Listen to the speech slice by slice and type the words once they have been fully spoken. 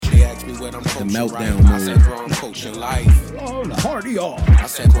ask me what I'm coaching. The meltdown right. mode. I said, bro, I'm coaching life. Oh, the hardy off. I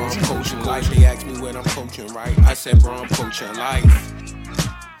said, bro, I'm coaching life. They ask me what I'm coaching, right? I said, bro, I'm coaching life.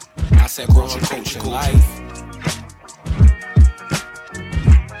 I said, bro, I'm coaching life.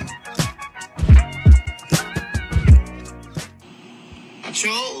 I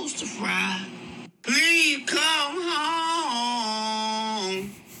chose to fry. Please come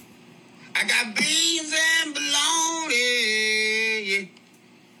home. I got beans and bologna.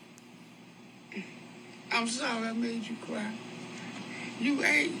 I'm sorry I made you cry. You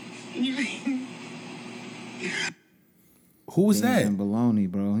ain't. Who was that? And baloney,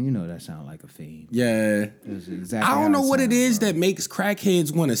 bro. You know that sound like a fiend. Yeah. That's exactly I don't how know what it sounds, is bro. that makes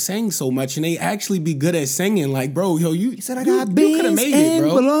crackheads want to sing so much and they actually be good at singing. Like, bro, yo, you He said I you got could beans have made and it,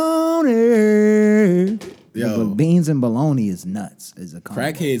 bro. bologna. Yo. But beans and bologna is nuts. Is a combo.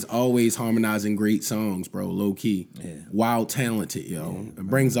 Crackheads always harmonizing great songs, bro. Low key. Yeah. Wild talented, yo. It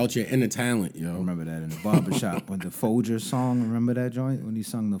brings out your inner talent, yo. I remember that in the barbershop with the Folger song. Remember that joint when he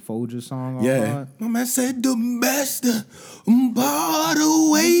sung the Folger song? All Yeah. hard? My man said the master part of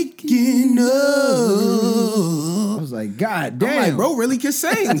waking I up. was like, God I'm damn. like, bro, really can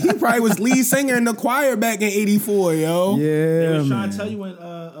sing. He probably was lead singer in the choir back in '84, yo. Yeah, They was trying man. to tell you when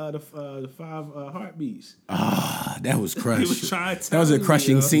the 5 heartbeats. Ah, that was He crushing. was trying to That was a tell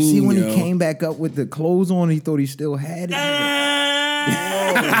crushing you, scene, See when yo. he came back up with the clothes on, he thought he still had it.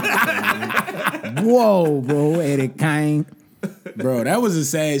 Whoa, bro, and it came. Bro, that was a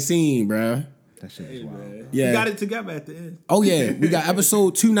sad scene, bro. That shit was wild. Yeah. You got it together at the end. Oh, yeah. We got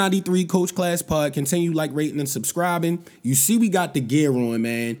episode 293, Coach Class Pod. Continue like, rating, and subscribing. You see we got the gear on,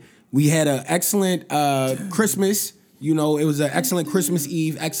 man. We had an excellent Christmas. You know, it was an excellent Christmas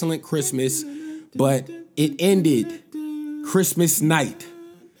Eve, excellent Christmas. But it ended Christmas night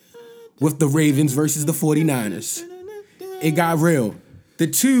with the Ravens versus the 49ers. It got real. The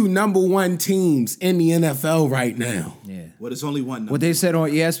two number one teams in the NFL right now. Yeah. Well, it's only one. What they said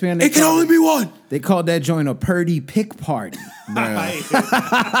on ESPN, they It can only be one. They called that joint a Purdy pick party. Yeah,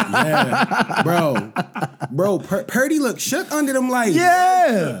 bro, Purdy looked shook under them lights.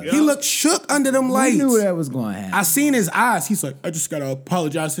 Yeah. He looked shook under them We lights. knew that was going to happen. I seen his eyes. He's like, I just gotta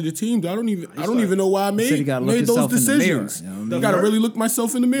apologize to the team. I don't even know why I said he made gotta look those himself in the mirror, decisions. you know what I I mean? gotta really look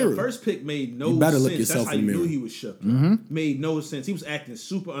myself in the mirror. The first pick made no You better sense. look yourself That's how in the you knew mirror. he was shook. Made no sense. He was acting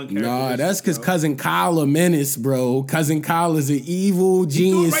super uncharacteristic. Nah, that's because yo. Cousin Kyle a menace, bro. Cousin Kyle is an evil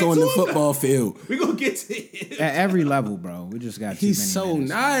genius right on to the him, football field. We gonna get to it. At every level, bro. We just got too He's many so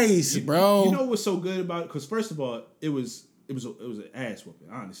minutes. nice, bro. You know what's so good about it? Because first of all, it was an ass whooping,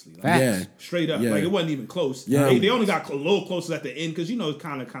 honestly. Like, Facts. Yeah. straight up, Yeah. like it wasn't even close. Yeah. They only got a little closer at the end because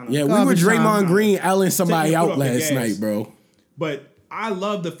kind of. Yeah, we were Garbage time. Draymond Green Allen somebody Taking your foot out off the last gas. night, bro. But I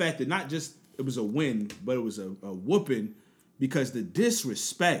love the fact that not just it was a win, but it was a whooping because the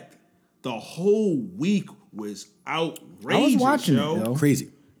disrespect the whole week was outrageous. I was watching yo. it, yo. Crazy.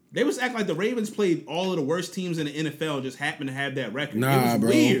 They was acting like the Ravens played all of the worst teams in the NFL and just happened to have that record. it Nah, was bro.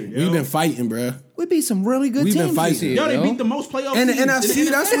 weird. Yo. We've been fighting, bro. We beat some really good We've been teams fighting. this year, Yo, they yo. beat the most playoff And the teams NFC, in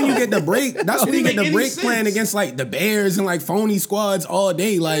the that's when you get the break. That's when you Didn't get the make break any playing sense. against like the Bears and like phony squads all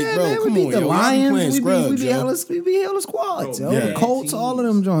day. Like, Yeah, bro, man, come we on, beat the yo. Y'all be Lions. playing We scrubs, beat yo. hella squads, Bro, yo. yeah. The Colts, all of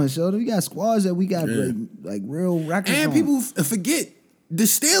them joints, yo. We got squads that we got Yeah. like real records And on. people forget the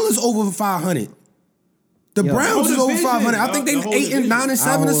Steelers over 500. The Yo. Browns The is whole over division, 500. I think the they whole 8 and division. 9 and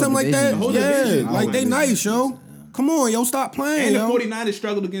 7 or Our something like division. that. The whole Yeah, division. like Our they division. nice, yo. Come on, yo, stop playing, And the yo. 49ers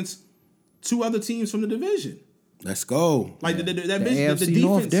struggled against two other teams from the division. Let's go. Like the the AFC defense.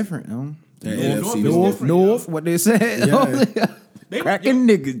 North different, yo. The North AFC is North. different, North, yo. what they said. Yeah. They- Cracking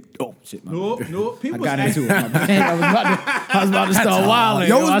niggas. Oh shit, my No, bad. no, people I was got acting- into it. My bad. I was about to start wilding.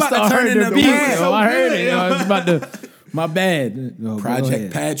 Yo was about to turn into the beat. beat. So I heard good, it. yo. I was about to. My bad. No, go Project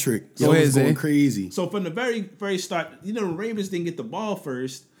ahead. Patrick. Go Yo, ahead, was going Zay. crazy. So from the very, very start, the Ravens didn't get the ball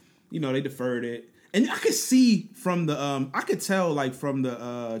first. They deferred it. And I could see from the, I could tell like from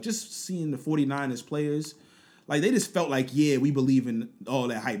the, just seeing the 49ers players, like they just felt like, yeah, we believe in all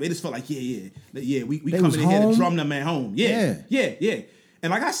that hype. They just felt like, yeah, we They coming was in here to home? drum them at home. Yeah. Yeah.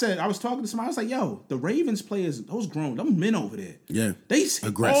 And like I said, I was talking to somebody, I was like, yo, the Ravens players, those them men over there. Yeah. They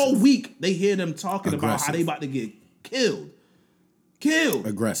Aggressive. all week, they hear them talking about how Aggressive. they about to get killed.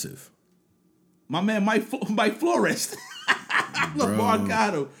 Aggressive. My man Mike Flores,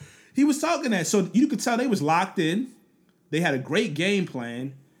 Lamar, he was talking that. So you could tell they was locked in. They had a great game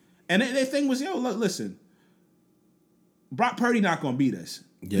plan. And their thing was, yo, look, listen, Brock Purdy not going to beat us.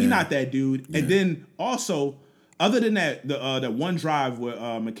 Yeah. He not that dude. Yeah. And then also, other than that, the one drive where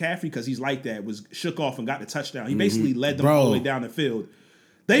McCaffrey, because he's like that, was shook off and got the touchdown. He basically led them all the way down the field.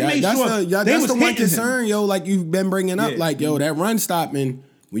 They made that's sure the they was one hitting concern, him. yo, like you've been bringing up. Yeah. Like, yo, that run stopping,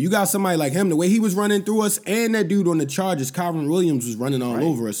 when you got somebody like him, the way he was running through us, and that dude on the Chargers, Kyron Williams, was running all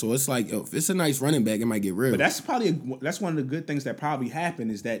over us. So it's like, if it's a nice running back, it might get real. But that's that's one of the good things that probably happened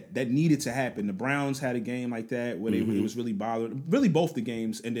is that needed to happen. The Browns had a game like that where it was really bothered. Really both the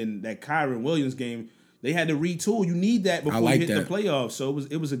games, and then that Kyron Williams game, they had to retool. You need that before you hit the playoffs. So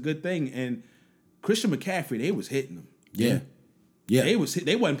it was a good thing. And Christian McCaffrey, they was hitting them. Yeah. They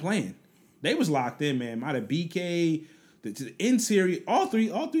wasn't playing. They was locked in, man. Might have BK. The interior, all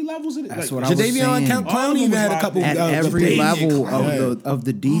three levels of it. That's like, what I was saying. Jadavion Clowney even had a couple. At every level Clowney. of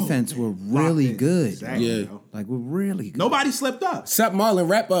the defense were really good. Exactly, Yeah. Like, we're really good. Nobody slipped up. Except Marlon,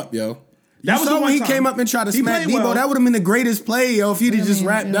 wrap up, yo. That was saw the when he one came time. up and tried to He smack played Debo. well. That would have been the greatest play, yo, if he'd have just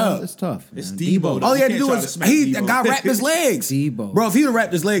wrapped up. It's tough. It's man. Debo. All he had to You do can't try was smack the Debo. guy wrapped his legs. Debo. Bro, if he'd have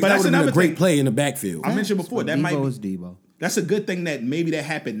wrapped his legs, But that that's would have been a another great thing. play in the backfield. I mentioned before that Debo might. is Debo. That's a good thing that maybe that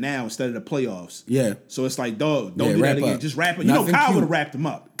happened now instead of the playoffs. Yeah. So it's like, dog, don't Yeah, do wrap that again. up. Just wrap it. Nothing Kyle cute. would have wrapped him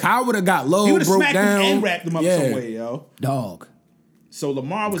up. Kyle would have got low, He would have broke smacked down. him and wrapped him up Yeah. some way, yo. Dog. So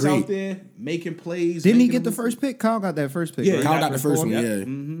Lamar was Agreed. out there making plays. Didn't he making get the them- first pick? Kyle got that first pick. Yeah, right? Kyle got the first one, Yep.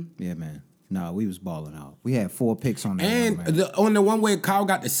 yeah. Yeah, man. No, we was balling out. We had 4 picks on that. And one, man. on the one where Kyle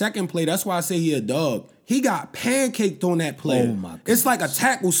got the second play, that's why I say he a dog. He got pancaked on that play. Oh, my It's like a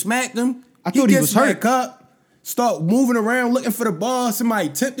tackle smacked him. I thought he gets was hurt. back up, start moving around looking for the ball. Somebody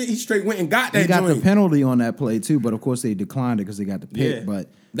tipped it. He straight went and got that He got joint. the penalty on that play too, but of course they declined it because they got the pick. Yeah. But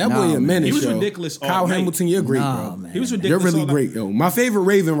That nah, boy a man. menace, He was yo. ridiculous all Kyle night. Hamilton, you're great, Nah, bro. man. He was You're ridiculous. really all night. great, yo. My favorite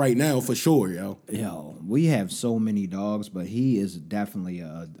Raven right now, for sure, yo. Yo, we have so many dogs, but he is definitely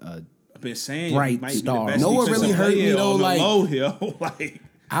a I've been saying Bright he might be the star. best No one defensive really hurt me, player though, on the like- low, yo. Like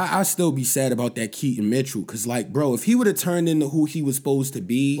I still be sad about that Keaton Mitchell, because, like, bro, if he would have turned into who he was supposed to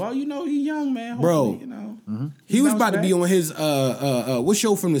be, well, you know, he young, man. Bro. Hopefully, you know. he was bounce about to be back. on his what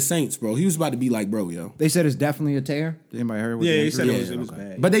show from the Saints, bro? He was about to be like, bro, yo. They said it's definitely a tear. Anybody heard? What Yeah, the he said injury it is? was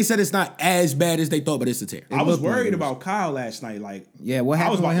bad. But they said it's not as bad as they thought, but it's a tear. I was looked like worried it was- about Kyle last night. Like, Yeah, what I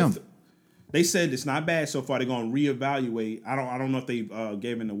was happened with about him? They said it's not bad so far. They're gonna reevaluate. I don't know if they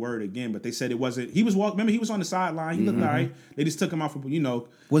gave him the word again, but they said it wasn't. He was remember he was on the sideline. He looked all right. They just took him off.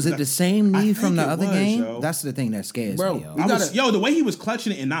 Was it the same I knee from think the it other was, game? yo. That's the thing that scares Bro, me, yo. you gotta- The way he was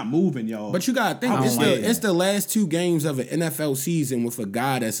clutching it and not moving, yo. But you gotta think, I it's don't like the that. it's the last 2 games of an NFL season with a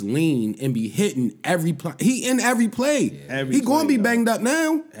guy that's lean and be hitting every play. He in every play. Every He gonna play, be yo. banged up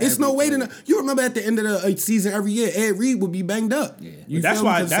now. It's Every no way play. to. You remember at the end of the season every year, Ed Reed would be banged up. Yeah, But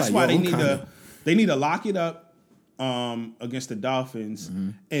that's why they need to lock it up against the Dolphins,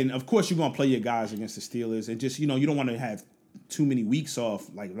 and of course you're gonna play your guys against the Steelers, and just you don't want to have too many weeks off,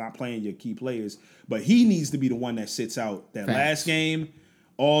 like not playing your key players. But he needs to be the one that sits out that Facts. last game,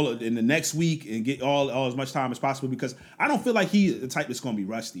 all in the next week, and get all as much time as possible, because I don't feel like he's the type that's gonna be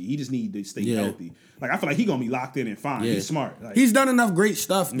rusty. He just need to stay healthy. Like I feel like he's gonna be locked in and fine. Yeah. He's smart. Like, He's done enough great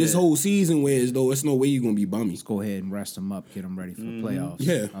stuff this Yeah. whole season, whereas though it's no way you're gonna be bummy. Go ahead and rest him up, get him ready for the playoffs.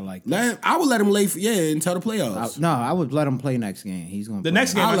 Yeah, I like that. I would let him lay until the playoffs. I would let him play next game. He's gonna the play.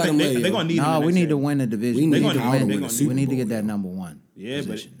 next game, I'll I let think him lay, they're yo. gonna need him. No, the we next need to game. win the division. We need gonna Kyle need- to they win gonna the need- Super We need to Bowl, get that yo. number 1 Yeah,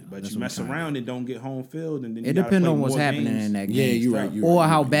 position. but That's you what mess I'm trying to around do. and don't get home field, and then It you gotta depends play on what's more happening games. in that game. Yeah, you're right. Or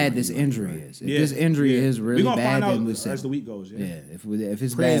how bad this injury is. If Yeah, this injury yeah. is We're really gonna bad, find then we out sit. as the week goes. Yeah. If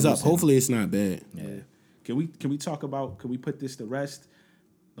it's Prayers bad, we up. sit. Hopefully it's not bad. Yeah. Can we talk about? Can we put this to rest?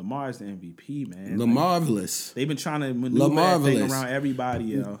 Lamar's the MVP, man. The Like, marvelous. they've been trying to maneuver that thing Lamarvelous. around everybody,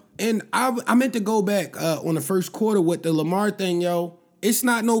 yo. And I meant to go back on the first quarter with the Lamar thing, yo. It's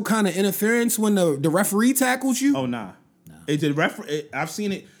not no kind of interference when the referee tackles you. Oh nah. I've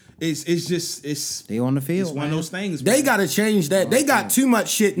seen it. It's They on the field. it's one of man. those things. They man. got to change that. They got too much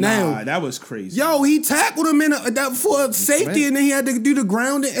shit now. Nah, that was crazy. Yo, he tackled him for safety, right. and then he had to do the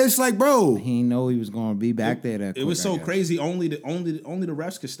grounding. It's like, bro, He didn't know he was going to be back there. It was so crazy. Only the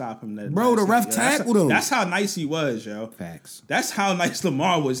refs could stop him. That Bro, last the ref night, yo. That's tackled him. That's how nice he was, yo. Facts. That's how nice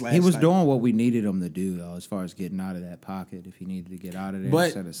Lamar was last He was night. doing what we needed him to do, though, as far as getting out of that pocket. If he needed to get out of there, but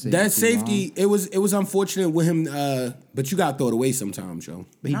instead of sitting that too safety, long. it was unfortunate with him. But you got to throw it away sometimes, yo.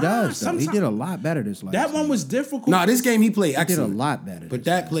 But he Nah, does. Though. He sometimes- did a lot better this last. That one game. was difficult. Nah, this game he played He did a excellent. lot better. But this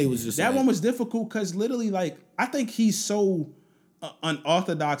that last play game. was just That like, one was difficult because literally, like, I think he's so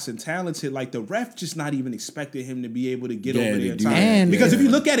unorthodox and talented. Like, the ref just not even expecting him to be able to get Yeah, over to there in do time. that. And- because if you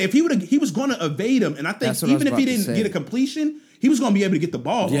look at it, if he was going to evade him, and I think That's what I was even if he about to didn't say. get a completion, he was going to be able to get the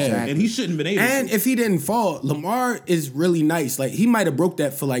ball, Yeah. and he shouldn't have been able And to. if he didn't fall, Lamar is really nice. Like, he might have broke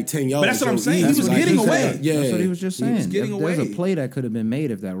that for like 10 yards. But that's what I'm saying. He Easy. was Like, getting he away. could've- Yeah. That's what he was just saying. was getting There's away. a play that could have been made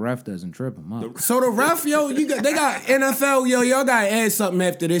if that ref doesn't trip him up. So the ref, yo, they got NFL, yo, y'all got to add something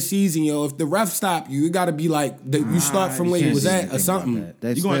after this season, yo. If the ref stop you, it got to be like, you start from where you was at or something.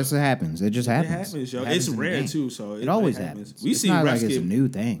 That's what happens. It just It happens. happens, yo. It happens It's in the rare, game. too, so It always happens. We It's see not refs like it's a get new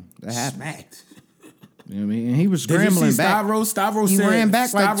thing. That happens. smacked. You know what I mean? And he was Did you scrambling see back. Stavros He said, ran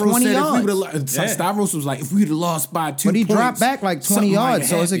back like Stavros 20 said yards. Stavros was like, if we'd have lost by 2 But he points, dropped back like 20 something might yards, have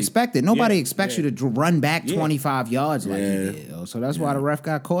so it's happened. expected. Nobody Yeah, expects yeah. you to run back Yeah. 25 yards like Yeah. he did. Yo. So that's why the ref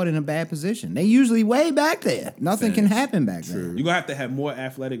got caught in a bad position. They usually way back there. Nothing can happen back there. You're going to have to have more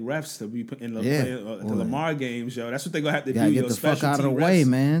athletic refs to be put in the, Yeah. the Lamar games, yo. That's what they're going to have to You gotta do, get yo. the fuck Special out of the team way, refs.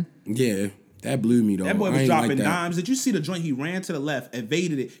 man. Yeah, that blew me, though. That boy I was ain't dropping like that. dimes. Did you see the joint? He ran to the left,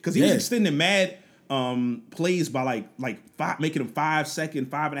 evaded it because he was Yeah. extending mad plays by like five, making them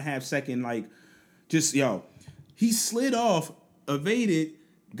 5.5 second, like just yo. He slid off, evaded,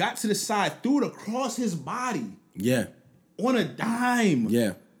 got to the side, threw it across his body Yeah, on a dime.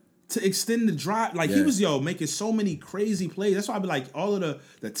 yeah. To extend the drive, like he Yeah. was making so many crazy plays. That's why I be like all of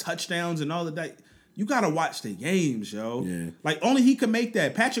the touchdowns and all of that. You gotta watch the games, yo. Yeah. Like only he can make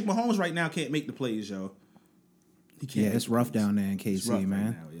that. Patrick Mahomes right now can't make the plays, yo. He can't. Yeah, make it's the rough plays. down there in It's KC, rough man.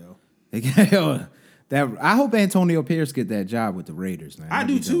 right now, yo. I hope Antonio Pierce get that job with the Raiders, man. I That'd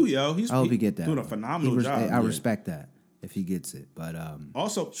do be too, dope. yo. He's I hope he get that. doing a one. phenomenal job. I Yeah. respect that if he gets it. But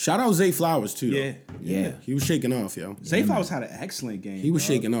Also, Shout out Zay Flowers, too, though. yeah, yeah. He was shaking off, yo. Zay Flowers had an excellent game. He was dog.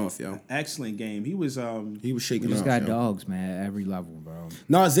 shaking off, yo. Excellent game. He was He was shaking We just off, got yo. dogs, man, at every level, bro.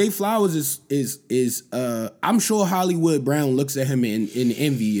 No, Zay Flowers is I'm sure Hollywood Brown looks at him in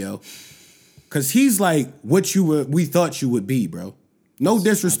envy, yo. Cause he's like what we thought you would be, bro. No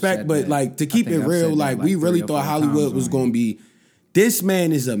disrespect, said but that. like to I keep think it I've real, said that like like we 3 really or thought 4 Hollywood times was on gonna here. be. This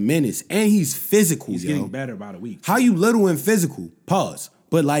man is a menace, and he's physical, he's yo. getting better by the week. How you little and physical? Pause.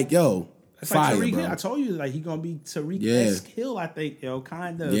 But like, yo, It's like fire, Tariq bro. Hill. I told you, like he gonna be Yeah. Tariq Hill. I think, yo,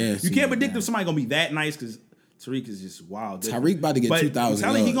 kind of. Yeah, you see, can't predict man. if somebody gonna be that nice because Tariq is just wild. different. Tariq about to get But 2,000 I'm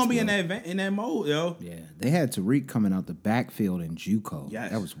telling you, he yards, gonna be bro. in that mode, yo. Yeah, they had Tariq coming out the backfield in JUCO. Yes.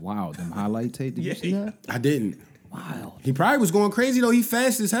 That was wild. Them highlight tape. Did you Yeah. see that? I didn't. Wild. He probably was going crazy though. He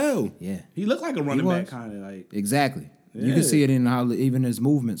fast as hell. Yeah, He looked like a running was. back, kind of like. exactly. You Yeah. can see it in how even his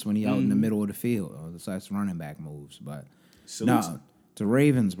movements when he out in the middle of the field. Or the such running back moves, but Salute. no, to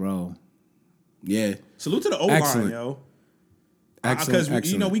Ravens, bro. Yeah. Salute to the O line, Excellent. yo. Excellent.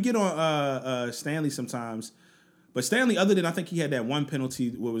 Because you know excellent. we get on Stanley sometimes, but Stanley, other than I think he had that one penalty,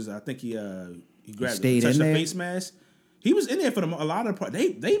 what was I think he grabbed stayed touched in the there? face mask. He was in there for a lot of part. They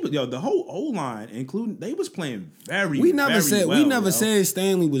the whole O line, including they was playing very. We never very said well, we never yo. said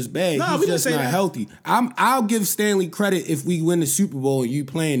Stanley was bad. No, we He's didn't just say not that. healthy. I'll give Stanley credit if we win the Super Bowl and you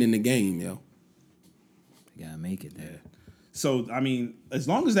playing in the game, yo. You gotta make it there. So I mean, as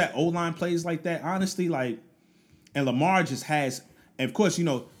long as that O line plays like that, honestly, like, and Lamar just has, and of course, you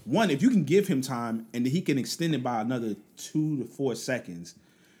know, one if you can give him time and he can extend it by another 2 to 4 seconds,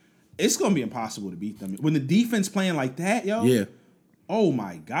 it's gonna be impossible to beat them when the defense playing like that, yo. Yeah. Oh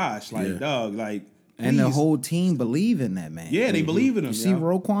my gosh, like Yeah. dog, like, And the please. whole team believe in that man. Yeah, they believe in him. You see yo.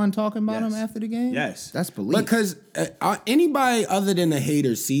 Roquan talking about him Yes. after the game? Yes. That's belief. Because anybody other than a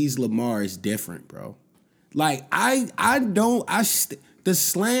hater sees Lamar as different, bro. Like the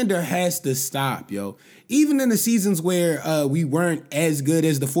slander has to stop, yo. Even in the seasons where we weren't as good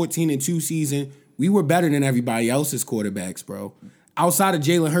as the 14-2 season, we were better than everybody else's quarterbacks, bro. Outside of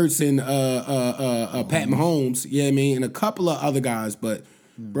Jalen Hurts and Pat Mahomes, yeah, I mean, and a couple of other guys, but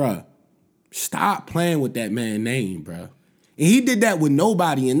bruh, stop playing with that man's name, bruh. And he did that with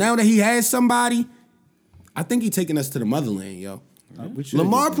nobody, and now that he has somebody, I think he's taking us to the motherland, yo.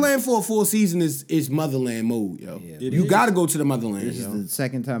 Lamar playing for a full season is motherland mode, yo. Yeah, You got to go to the motherland, This is yo. the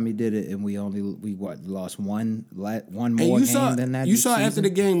second time he did it, and we lost one more And you game saw than that. you this saw after season? the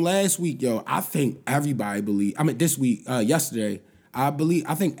game last week, yo. I think everybody believe. I mean, this week, yesterday, I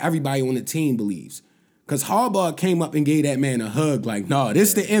think everybody on the team believes. Cause Harbaugh came up and gave that man a hug, like, nah,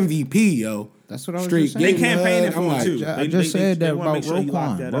 this the MVP, yo. That's what I was Straight just saying. gave him a campaigning hug. for I'm him, like, too. I They- just they- said they that wanna about make sure he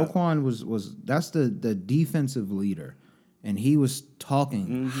locked Roquan. that up. Roquan was that's the defensive leader, and he was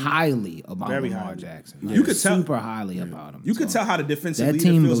talking highly about Very Lamar highly. Jackson. You Like, could tell- super highly about him. You could So tell how the defensive that leader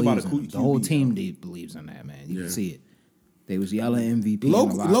team feels about believes a in him. QB. The whole team yo. believes in that man. You can see it. They was yelling MVP. in the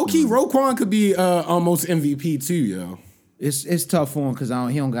locker Low key, room. Roquan could be almost MVP too, yo. It's tough for him because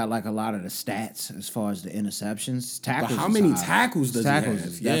he don't got like a lot of the stats as far as the interceptions. Tackles. But how many is high. tackles does Tackles he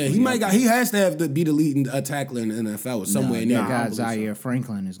is have? Yeah, definitely he has to have to be the leading tackler in the NFL somewhere in there. That guy Zaire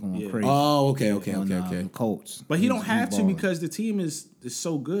Franklin is going crazy. Oh, okay. The Colts. But he don't have to balling. because the team is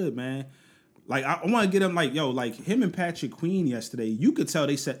so good, man. Like I want to get him like him and Patrick Queen yesterday. You could tell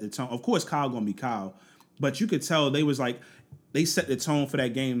they set the tone. Of course, Kyle gonna be Kyle, but you could tell they set the tone for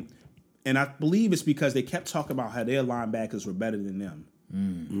that game. And I believe it's because they kept talking about how their linebackers were better than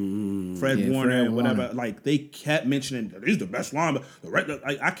them. Fred Warner and whatever. Warner. Like, they kept mentioning, he's the best linebacker.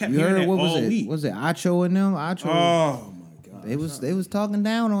 Like, I kept hearing that all week. Was it Acho and them? Acho. Oh, my God. They was talking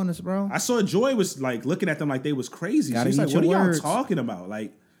down on us, bro. I saw Joy was, like, looking at them like they was crazy. She's like, what are y'all talking about?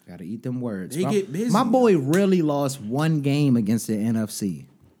 Like, gotta eat them words, they bro. get busy. My boy really lost one game against the NFC.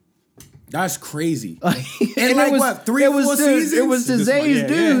 That's crazy. And like what, 3 or 4 seasons? It was to Zay's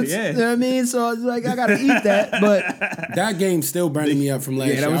dudes. Yeah. You know what I mean? So I was like, I gotta eat that. But that game still burning me up from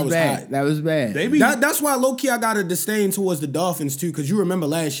last year. that was bad. Hot. That was bad. That's why low key I got a disdain towards the Dolphins too, because you remember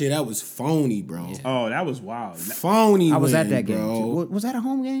last year that was phony, bro. Yeah. Oh, that was wild. Phony. I was at that bro. game too. Was that a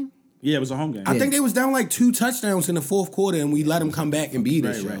home game? Yeah, it was a home game. I think they was down like 2 touchdowns in the fourth quarter, and we let them come back and beat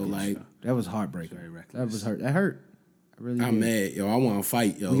us. Like that was heartbreaking. That was hurt. That hurt. I'm mad, yo. I want to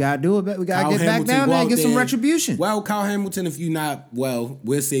fight, yo. We gotta do it. We gotta Kyle get Hamilton, back down there and get some there. retribution. Well, Kyle Hamilton, if you not, well,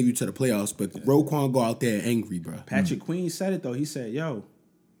 we'll save you to the playoffs. But Roquan go out there angry, bro. Patrick Queen said it though. He said, "Yo,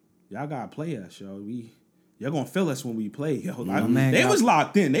 y'all gotta play us, yo. Y'all gonna feel us when we play, yo." They was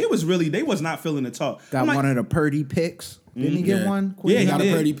locked in. They was not feeling the talk. Got one of the Purdy picks. Didn't he get one? Yeah, he he got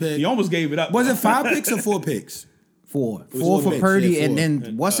did. a Purdy pick. He almost gave it up. Was it 5 picks or 4 picks? 4 4 for picks, Purdy, yeah, 4. and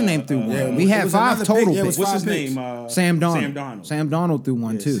then what's the name threw one? Yeah, We had 5 total pick. picks. What's his 5 picks. name? Sam Darnold. Sam Darnold. Sam Darnold threw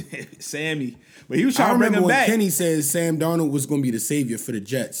one too. Sammy. But he was I trying to bring remember him when back. Kenny says Sam Darnold was going to be the savior for the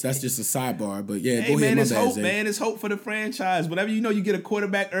Jets. That's just a sidebar, but yeah, Hey go man, ahead. it's hope, man. It's hope for the franchise. Whenever you get a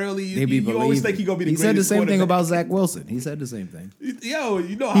quarterback early, you always think he's gonna be the greatest. He said the same thing quarterback. about Zach Wilson. He said the same thing. Yo,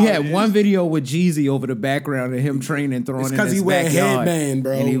 you know how He it had is. one video with Jeezy over the background of him training, throwing It's in because his he wear a backyard, headband,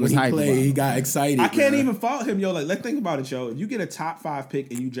 bro. and he was when hyped he about played, it. he got excited. I can't bro. even fault him, yo. Like, let's think about it, yo. If you get a top 5 pick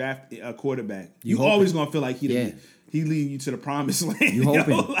and you draft a quarterback, you hope always it. gonna feel like he leading you to the promised land. You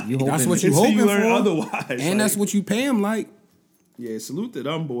hoping. You hoping. That's what you Until hoping you learn for. otherwise, And like, that's what you pay him like. Yeah, salute to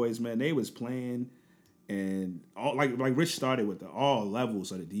them boys, man. They was playing, and all like Rich started with all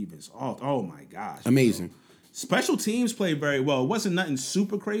levels of the defense. Oh my gosh, Amazing. bro. Special teams played very well. It wasn't nothing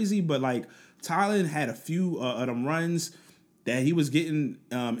super crazy, but like Tylen had a few of them runs that he was getting,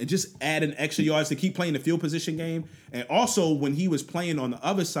 and just adding extra yards to keep playing the field position game. And also when he was playing on the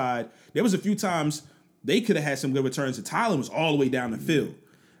other side, there was a few times they could have had some good returns. And Tylen was all the way down the field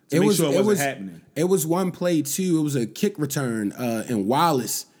to make sure it wasn't happening. It was one play too. It was a kick return, and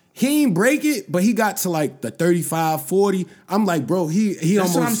Wallace. He ain't break it, but he got to like the 35, 40. I'm like, bro, he That's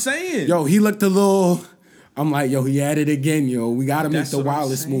almost. what I'm saying. Yo, he looked a little. I'm like, yo, he at it again, yo. We got to make That's the what I'm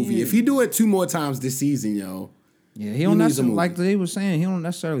Wallace saying. movie. If he do it 2 more times this season, yo. Yeah, he don't needs a necessarily, movie. like they were saying, he don't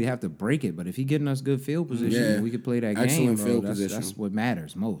necessarily have to break it, but if he getting us good field position, Yeah. we could play that Excellent game, bro. field That's position. what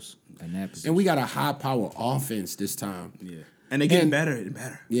matters most in that position. And we got a high power offense this time. Yeah, and they getting better and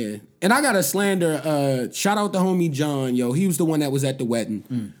better. Yeah. And I got to slander, shout out the homie John, yo. He was the one that was at the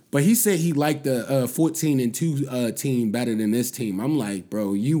wedding. But he said he liked the 14-2 team better than this team. I'm like,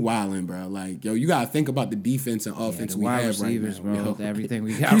 bro, you wildin', bro. Like, yo, you got to think about the defense and offense the we wide have right now. receivers, bro. yo. Everything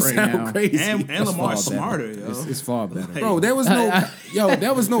we got You right sound now. crazy. And Lamar's far better. smarter, yo. It's far better. Bro, there was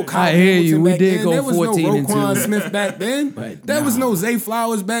no Kyle I hear you. Hamilton We back did then. go There was no 14-2. Roquan Smith back then. But there was nah. no Zay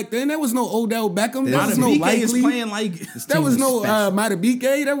Flowers back then. There was no Odell Beckham. There was no BK is Likely. playing like There was team no is special.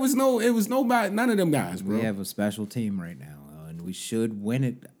 Matabike. There was no. It was nobody. None of them guys, bro. We have a special team right now, and we should win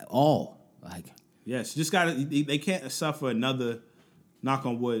it all. Like, yes, just got to. They can't suffer another knock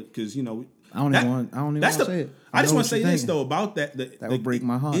on wood because I don't even want to say it. I just know want to what say you're this thinking. though about that would break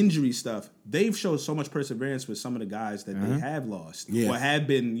my heart. Injury stuff. They've showed so much perseverance with some of the guys that they have lost Yeah. or have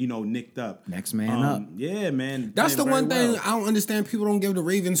been nicked up. Next man up. Yeah, man. That's the playing one very thing well. I don't understand. People don't give the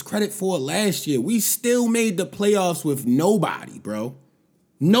Ravens credit for last year. We still made the playoffs with nobody, bro.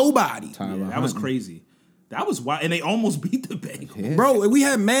 Nobody, Yeah, that was crazy. That was wild, and they almost beat the Bengals. Yeah. bro. We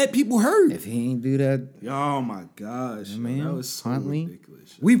had mad people hurt. If he ain't do that, Oh my gosh, man, that was so Huntley.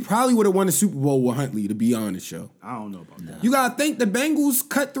 ridiculous. We probably would have won the Super Bowl with Huntley, to be honest, yo. I don't know about that. You gotta think the Bengals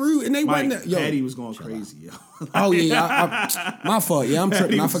cut through and they Mike, wasn't. Yo, Patty was going crazy, yo. oh yeah, my fault. Yeah, I'm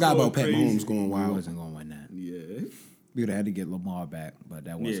tripping. I was forgot going about Pat crazy. Mahomes going I wild. wasn't going to win that. Yeah. We would have had to get Lamar back, but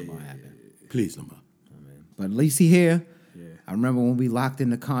that wasn't going to happen. Please, Lamar. But at least he here. Yeah. I remember when we locked in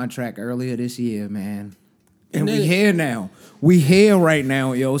the contract earlier this year, man. And then- we here now. We here right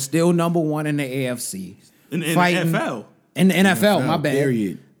now, yo. Still number 1 in the AFC. In the Fighting. NFL. In the NFL, my bad.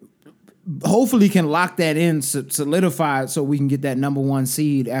 Period. Hopefully can lock that in, solidify it so we can get that number 1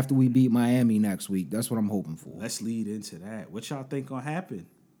 seed after we beat Miami next week. That's what I'm hoping for. Let's lead into that. What y'all think gonna happen?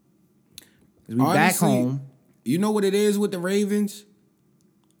 We back home. You know what it is with the Ravens?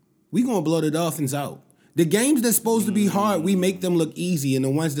 We gonna blow the Dolphins out. The games that's supposed to be hard, we make them look easy, and the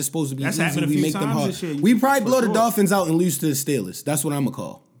ones that's supposed to be easy, happened a we few make them times hard. this year, We probably for blow the sure. Dolphins out and lose to the Steelers. That's what I'm gonna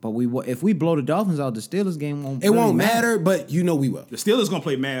call. But if we blow the Dolphins out, the Steelers game won't. It won't matter, but you know we will. The Steelers gonna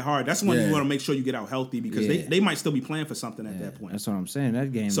play mad hard. That's when Yeah. you want to make sure you get out healthy because Yeah. they might still be playing for something at that point. That's what I'm saying.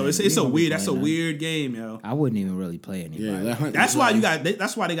 That game. So man, it's we a gonna be weird. That's a playing weird game, yo. I wouldn't even really play anybody. Yeah, let Hunt That's is why wrong. you got.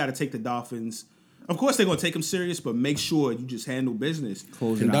 That's why they got to take the Dolphins. Of course, they're gonna take them serious, but make sure you just handle business.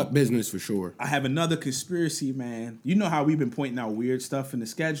 Close it Conduct out. business for sure. I have another conspiracy, man. You know how we've been pointing out weird stuff in the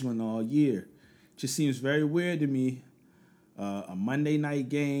scheduling all year. Just seems very weird to me. A Monday night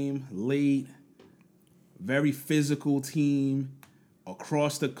game, late, very physical team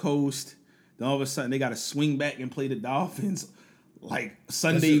across the coast. Then all of a sudden they got to swing back and play the Dolphins like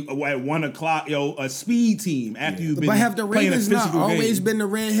Sunday at 1:00. Yo, a speed team after you've been But have the playing a Ravens not physical always game. been the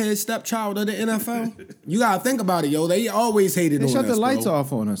redhead stepchild of the NFL? You gotta think about it, yo. They always hated They on shut us, the lights bro.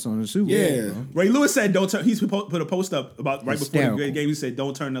 off on us on the Super Bowl. Yeah. Bro. Ray Lewis said, "Don't turn." He's put a post up about right before Hysterical. the game. He said,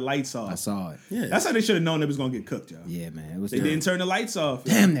 "Don't turn the lights off." I saw it. Yeah. That's how they should have known they was gonna get cooked, yo. Yeah, man. It was They terrible. didn't turn the lights off.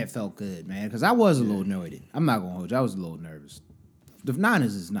 Damn, that felt good, man. Because I was a little nervous. I'm not gonna hold you. I was a little nervous. The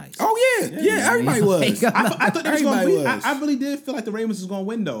Niners is nice. Oh yeah, everybody was. I thought they was gonna Everybody win. was. I really did feel like the Ravens was gonna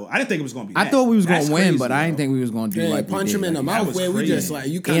win though. I didn't think it was gonna be. I that. thought we was That's gonna win, crazy, but I didn't yo. think we was gonna do Yeah, like we punch did. him in the That mouth was where we crazy. just like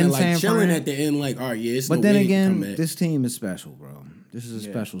you kind In of like San chilling Fran. at the end, like, all right, yeah. It's But no then way he can again, come back. this team is special, bro. This is a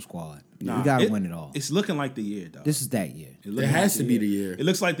special squad. Nah, we gotta win it all. It's looking like the year, though. This is that year. It has to be the year. It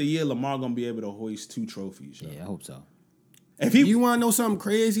looks like the year Lamar gonna be able to hoist 2 trophies. Yo. Yeah, I hope so. If he, You want to know something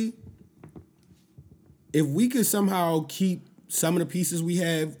crazy? If we could somehow keep some of the pieces we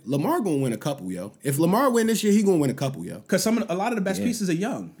have, Lamar gonna win a couple, yo. If Lamar win this year, he gonna win a couple, yo. because a lot of the best pieces are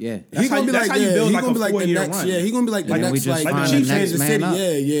young. Yeah. That's how you build he like gonna a be like the 4-year next, run. yeah. He gonna be like the And then we next, just like find the the Chiefs, next Kansas man City,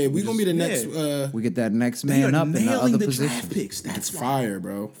 up. yeah. We gonna be the next. We get that next They man are up in the nailing other the draft position. picks. That's why. Fire,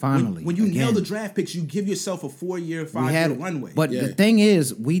 bro. Finally, When you nail again. the draft picks, you give yourself a 4-year, We 5-year had runway. But Yeah. the thing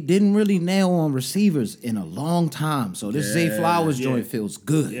is, we didn't really nail on receivers in a long time. So this Zay Flowers joint feels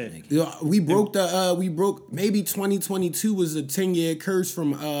good. Yeah. Nigga. Yeah, we broke maybe 2022 was a 10-year curse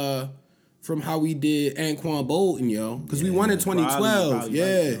from how we did Anquan Boldin, yo, because we won in 2012, Probably yeah,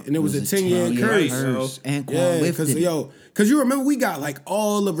 right, yo. and it was a 10-year 10-year curse. curse. Anquan Yeah, lifted it. because you remember we got like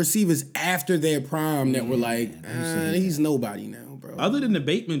all the receivers after their prime that were like, he's nobody now, bro. Other than the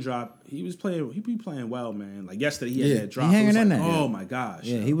Bateman drop, he was playing. He be playing well, man. Like yesterday, he had that drop. He hanging It was in like, there. oh my gosh.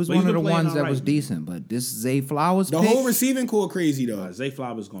 Yeah, yo. he was But he's one of been the playing ones that all was right. decent. But this Zay Flowers The pick, whole receiving core crazy though. Zay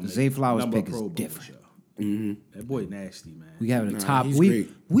Flowers gonna make Zay Flowers number pick of is Pro Bowls, different. yo. That boy nasty, man. we have a top. he's We great.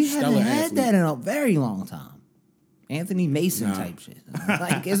 haven't Stellar had athlete. that in a very long time. Anthony Mason type shit.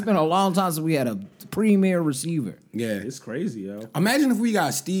 Like it's been a long time since we had a premier receiver. Yeah, It's crazy, yo. imagine if we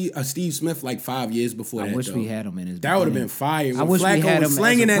got Steve Smith like 5 years before I that. wish though. we had him in his. That would have been beginning. fire. I When wish we Flacco had was him as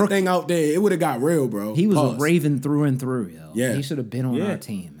slanging a that rookie. thing out there. It would have got real, bro. He was Pause. a Raven through and through, yo. Yeah. He should have been on Yeah. our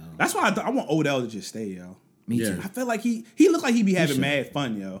team, yo. That's why I want Odell to just stay, yo. Me Yeah. too. I feel like he looked like he be having should. mad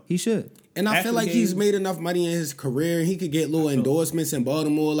fun, yo. He should. And I After feel the like he's game- made enough money in his career. He could get little endorsements in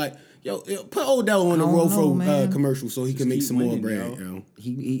Baltimore. Like, yo, put Odell on the I don't road know, for man. commercial so he can make keep some more winning, bread. yo.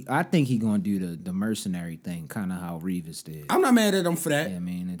 Yo. I think he gonna do the mercenary thing, kind of how Revis did. I'm not mad at him for that. Yeah, I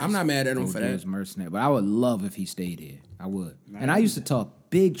mean, I'm not mad at him for that. As mercenary, but I would love if he stayed here. I would. And I used to talk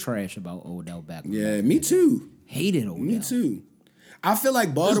big trash about Odell back. when Yeah, I me too. hated Odell. Me too. I feel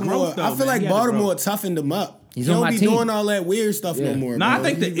like Baltimore. growth, though, I feel man. like He had to Baltimore grow. tough him up. He's he on don't my be team. doing all that weird stuff Yeah. no more. No, I bro.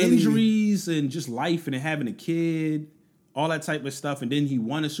 think the He really- injuries and just life and having a kid, all that type of stuff, and then he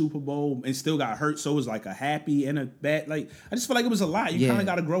won a Super Bowl and still got hurt, so it was like a happy and a bad. Like I just feel like it was a lot. You kind of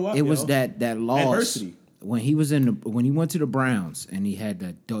got to grow up. It was yo. that loss Adversity. when he went to the Browns and he had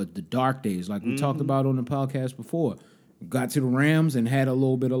the dark days, like we talked about on the podcast before. Got to the Rams and had a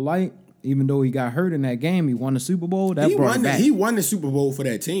little bit of light. Even though he got hurt in that game, he won the Super Bowl. That brought it back. He won the Super Bowl for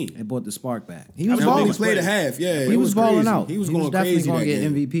that team. It brought the spark back. He He was only balling. played a half. Yeah, He it was balling crazy. out. He was going definitely crazy. going to that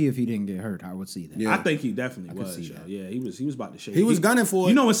get game. MVP if he didn't get hurt. I would see that. Yeah. I think he definitely was. see Yo. that. Yeah, he was about to shake. He was gunning for it.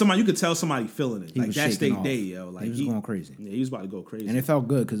 You know when you could tell somebody feeling it. He Like was that's shaking their off. day, yo. Like He was going crazy. Yeah, he was about to go crazy. And it felt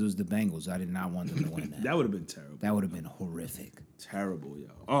good because it was the Bengals. I did not want them to win that. that would have been terrible. That would have been horrific. Terrible, yo.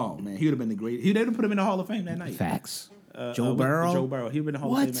 Oh man, he would have been the great. They'd have put him in the Hall of Fame that night. Facts. Joe Joe Burrow. He would have been in the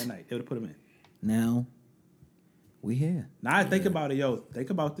Hall What? of Fame that night. They would have put him in. Now, we here. Now I think about it, yo. Think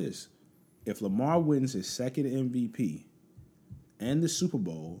about this. If Lamar wins his second MVP and the Super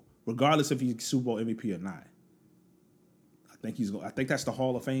Bowl, regardless if he's Super Bowl MVP or not, I think that's the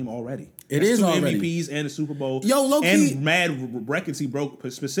Hall of Fame already. It That's is two already. MVPs and the Super Bowl. Yo, low-key- and mad records he broke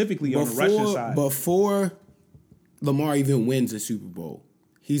specifically on the rushing side. Before Lamar even wins a Super Bowl,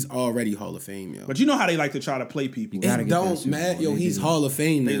 he's already Hall of Fame, yo. But you know how they like to try to play people. You gotta It get that don't Super matter, Bowl. yo. They He's do. Hall of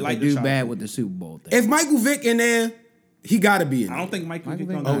Fame They now. like They do to bad try- with the Super Bowl thing. If Michael Vick in there, he gotta be in there. I don't think Michael Vick Vick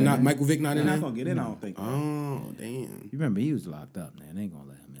gonna not Oh, in not there. Michael Vick not They're in not there. gonna get in. I don't think. Oh, damn. You remember he was locked up, man. They ain't gonna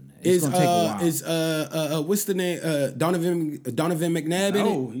let him in there. It's gonna take a while. what's the name? Donovan McNabb in it?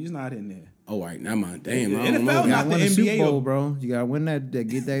 No, he's not in there. Oh, all right, never mind. Damn, I NFL don't know. not You gotta the win a NBA, Super Bowl, though. bro. You gotta win that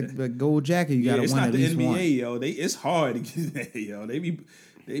get that gold jacket. You gotta It's win not at the least NBA, one. yo. It's hard to get there, yo. They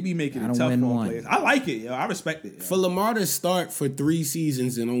be making it Gotta tough win on one. players. I like it, yo. I respect it. Yo. For Lamar to start for 3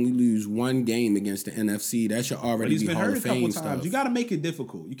 seasons and only lose 1 game against the NFC, that should But already he's be been Hall hurt a of couple Fame times. stuff. You got to make it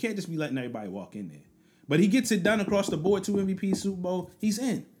difficult. You can't just be letting everybody walk in there. But he gets it done across the board. 2 MVP Super Bowl. He's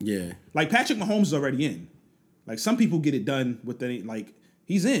in. Yeah. Like Patrick Mahomes is already in. Like some people get it done with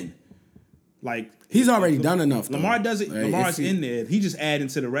he's in. Like He's already done enough, though. Lamar does it. Like, Lamar's if he- in there. He just adding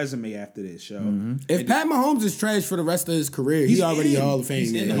to the resume after this show. If Pat Mahomes is trash for the rest of his career, He's he already in. Hall of Fame.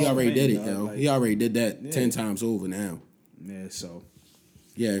 He's in Yeah, the he Hall of already Fame, did it, yo. yo. Like- He already did that 10 times over now. Yeah. So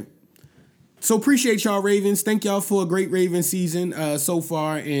Yeah. So appreciate y'all Ravens. Thank y'all for a great Ravens season so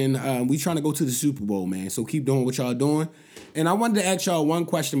far, and we trying to go to the Super Bowl, man. So keep doing what y'all doing. And I wanted to ask y'all one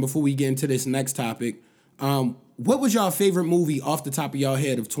question before we get into this next topic. What was y'all favorite movie off the top of y'all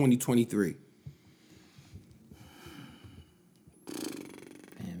head of 2023?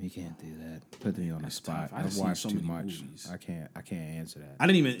 Damn, you can't do that. Put me on the spot. tough. I've I've seen watched so too many much. movies. I can't answer that. I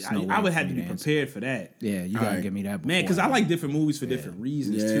didn't even. There's no I way would for have to me be to answer. prepared for that. Yeah, you gotta Alright. give me that. Man, because I before. like different movies for different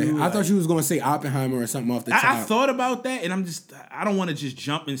reasons Yeah, too. I thought you was gonna say Oppenheimer or something off the top. I thought about that, and I don't want to just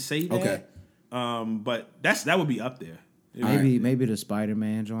jump and say that. Okay. But that would be up there. maybe the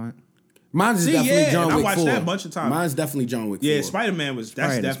Spider-Man joint. Mine's is See, definitely yeah, John and I Wick watched 4. that a bunch of times. Mine's definitely John Wick 4. Yeah, Spider-Man was that's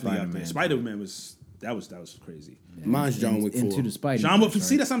Probably the definitely up there. Spider-Man, Spider-Man was crazy. Mine's John Wick 4. Into the Spider. John Wick.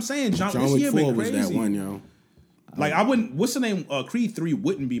 See, that's what I'm saying. John John this Wick year 4 been was crazy. that one, yo. Like I wouldn't. What's the name? Creed 3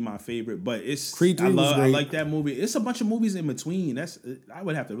 wouldn't be my favorite, but it's Creed 3 was I great. like that movie. It's a bunch of movies in between. I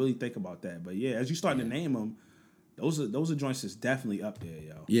would have to really think about that. But yeah, as you start to name them, those are joints that's definitely up there,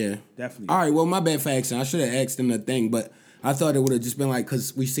 yo. Yeah. Definitely. All right, well, my bad for asking. I should have asked him the thing, but I thought it would have just been like,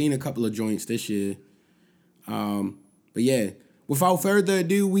 because we've seen a couple of joints this year. But yeah, without further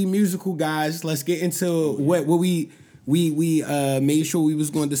ado, we musical guys, let's get into what we made sure we was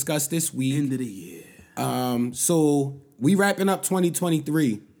going to discuss this week. End of the year. So we wrapping up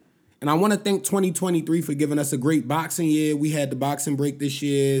 2023. And I want to thank 2023 for giving us a great boxing year. We had the boxing break this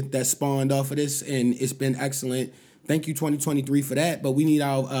year that spawned off of this, and it's been excellent. Thank you, 2023, for that. But we need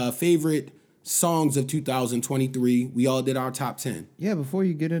our favorite songs of 2023. We all did our top 10. Yeah, before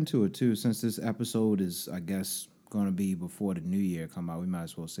you get into it too, since this episode is, I guess, going to be before the new year come out, we might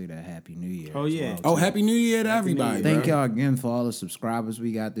as well say that Happy New Year. Oh, as yeah. well, Oh, too. Happy New Year to everybody. Thank bro. y'all again for all the subscribers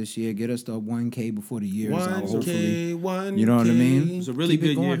we got this year. Get us to 1K before the year is out, hopefully. 1K. You know what I mean? It was a really Keep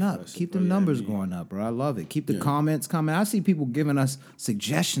it good year going for up. us. Keep the Oh, yeah, numbers man. going up, bro. I love it. Keep the comments coming. I see people giving us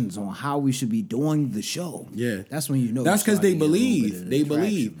suggestions on how we should be doing the show. Yeah. That's when you know. That's you because start they to get a little bit believe. of They traction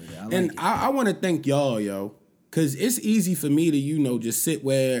believe. with it. I like And it. I want to thank y'all, yo. Because it's easy for me to, just sit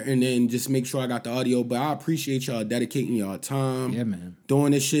where and then just make sure I got the audio. But I appreciate y'all dedicating y'all time. Yeah, man.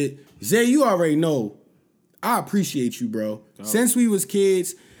 Doing this shit. Zay, you already know. I appreciate you, bro. Since we was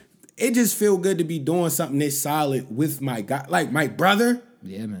kids, it just feel good to be doing something this solid with my guy. Like my brother.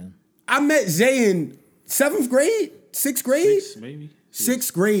 Yeah, man. I met Zay in 7th grade? 6th grade? Maybe.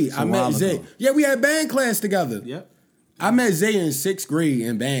 6th grade. I met while Zay. ago. Yeah, we had band class together. Yep. I met Zay in 6th grade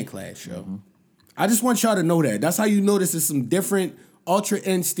in band class, yo. I just want y'all to know that. That's how you know this is some different Ultra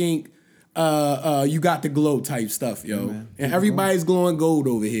Instinct, you got the glow type stuff, yo. And everybody's glowing gold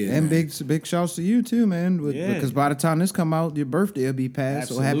over here. And man. big shouts to you too, man. Yeah. Because by the time this come out, your birthday will be passed.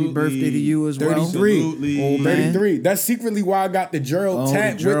 So happy Absolutely. birthday to you as well. 33. Absolutely. Old man. 33. That's secretly why I got the Gerald Oh,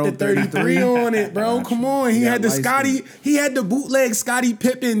 tat the Gerald with the 33 on it, bro. Gotcha. Come on. He You got had the light Scotty, skin. he had the bootleg Scottie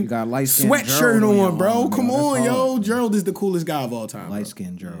Pippen got light-skinned sweatshirt Gerald on your on, bro. arm, Come yo. That's on, yo. hard. Gerald is the coolest guy of all time. Light Bro.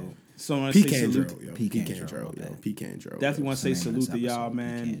 skin Gerald. So I want to say Pecan salute. Gerald, yo. Pecan Pecan Gerald, Gerald, yo. man. Pecan Gerald. Definitely want to say That's the name of salute to this y'all, episode,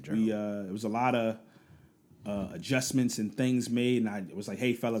 man. Pecan Gerald. It was a lot of adjustments and things made, and I was like,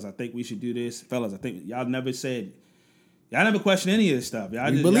 "Hey, fellas, I think we should do this." Fellas, I think y'all never questioned any of this stuff. Y'all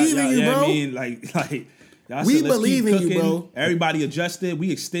We just, believe y'all, in you, know what bro. I mean, like y'all We said, let's believe keep in you, cooking. bro. Everybody adjusted. We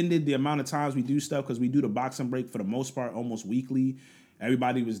extended the amount of times we do stuff because we do the boxing break for the most part almost weekly.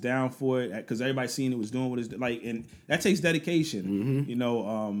 Everybody was down for it because everybody seen it was doing what it's like, and that takes dedication. Mm-hmm.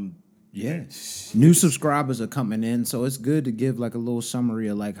 Yeah. New subscribers are coming in, so it's good to give like a little summary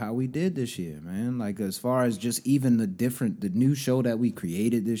of like how we did this year, man. Like as far as just even the new show that we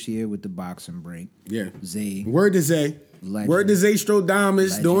created this year with the boxing break. Yeah. Zay. Word to Zay. Legend. Word to Zay Stradamus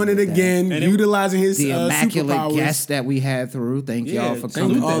Legend doing it with that. again, And utilizing his The immaculate superpowers. guests that we had through. Thank y'all for thank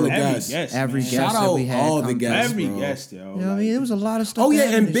coming. all through. the guests. Every man. guest Shout that out we had. all the come guests. through. Every bro. guest, yo. You know what I mean? There was a lot of stuff. Oh yeah,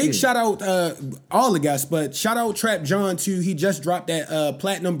 happening and this big year. shout out all the guys, but shout out Trap John too. He just dropped that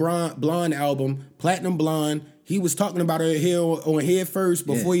Platinum Blonde album, Platinum Blonde. He was talking about it here on Head First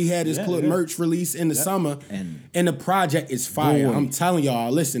before he had his merch release in the summer. And the project is fire. Boy. I'm telling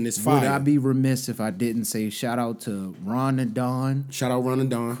y'all, listen, it's Would fire. I be remiss if I didn't say shout out to Ron and Don, Shout out Ron and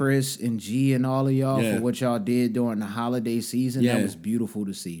Don. Chris and G and all of y'all Yeah. for what y'all did during the holiday season. Yeah. That was beautiful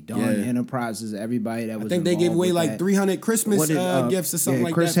to see. Don Yeah. Enterprises, everybody that was I think they gave involved away with like that. 300 Christmas What did, gifts or something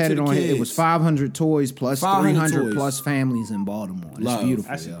like Chris that. had to it the on. kids. It was 500 toys plus 500 300 toys. plus families in Baltimore. It's Love. beautiful.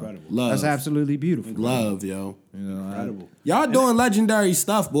 That's yo. incredible. Love. That's absolutely beautiful. Love, yo. Incredible. Y'all doing legendary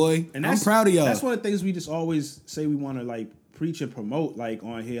stuff, boy. And I'm proud of y'all. That's one of the things we just always say we want to like preach and promote, like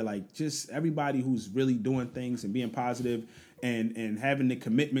on here, like just everybody who's really doing things and being positive and having the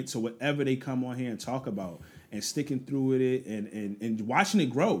commitment to whatever they come on here and talk about and sticking through with it and watching it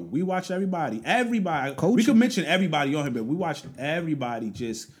grow. We watch everybody. Coaching. We could mention everybody on here, but we watched everybody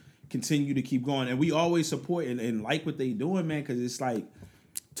just continue to keep going, and we always support and like what they doing, man, because it's like.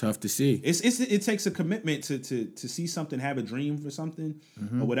 Tough to see. It takes a commitment to see something, have a dream for something,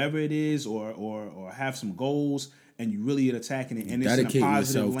 or whatever it is, or have some goals, and you really attacking it, and it's in a Dedicate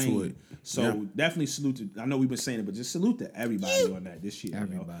positive yourself to lane. it. So Yeah. definitely salute to. I know we've been saying it, but just salute to everybody on that this year.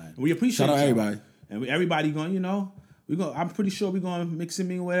 Everybody. You know? And we appreciate Shout out y'all. everybody. And everybody going. I'm pretty sure we're going to mix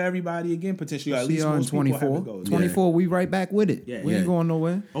him in with everybody again potentially. At See least y'all in most people have 24. to go. 24, we right back with it. Yeah. We ain't Yeah. going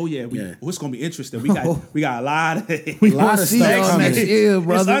nowhere. Oh yeah, Yeah. It's gonna be interesting. We got a lot of lot of see stuff y'all coming. next year,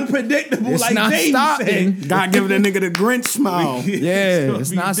 brother. It's unpredictable, It's like not James stopping. said. God give the nigga the Grinch smile. Yeah,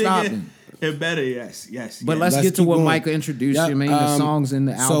 it's be not bigger stopping. And better, yes. But let's Let's get to keep what going. Micah introduced Yep, you, man. The songs and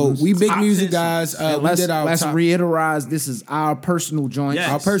the albums. So we big Top music 10 guys. songs. We let's did our top, reiterate. This is our personal joints. Yes.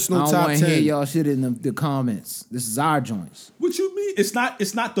 our personal I don't top want to hear 10. y'all shit in the comments. This is our joints. What you mean? It's not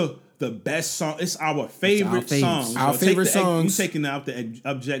the best song. It's our favorite favorites. songs. Our take favorite the- songs. You taking out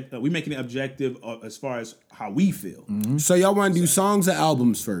the we making it objective as far as how we feel. So y'all want to do songs or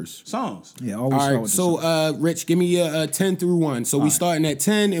albums first? Songs. Yeah, All always start right. with the So, song. Rich, give me your 10 through 1. So we starting at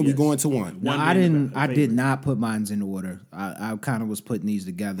 10 and we Yes. going to 1. Now, One I being didn't. the I favorite. did not put mines in order. I kind of was putting these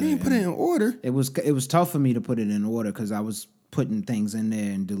together. You ain't put it in order. It was tough for me to put it in order because I was putting things in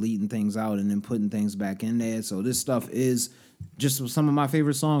there and deleting things out and then putting things back in there. So this stuff is just some of my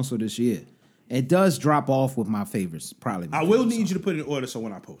favorite songs for this year. It does drop off with my favorites, probably. I will need you to put it in order so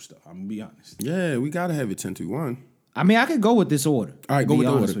when I post stuff, I'm gonna be honest. Yeah, we got to have it 10 through 1. I mean, I could go with this order. All right, to go be with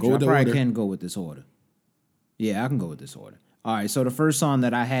the honest order. with Go you. with the I probably order. can go with this order. Yeah, I can go with this order. All right, so the first song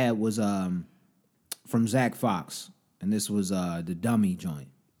that I had was from Zach Fox, and this was the Dummy joint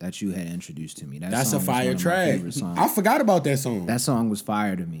that you had introduced to me. That's song a was fire one of my track. favorite songs. I forgot about that song. That song was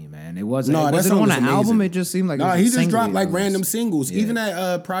fire to me, man. It wasn't. No, it that wasn't song on was an album. amazing. It just seemed like it No, was he a just single dropped like release. random singles. Yeah. Even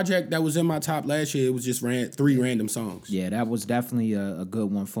that project that was in my top last year, it was just 3 random songs. Yeah, that was definitely a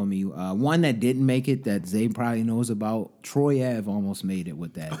good one for me. One that didn't make it that Zay probably knows about. Troy Ave almost made it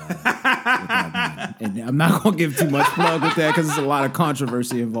with that. With that and I'm not gonna give too much plug with that because there's a lot of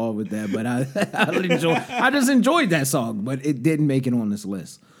controversy involved with that. But I just enjoyed that song, but it didn't make it on this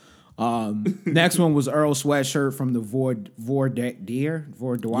list. Next one was Earl Sweatshirt from the Vordeer.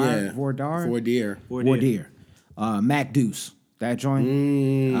 Mac Deuce. That joint,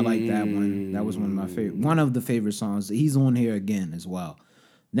 I like that one. That was one of my favorite. One of the favorite songs. He's on here again as well.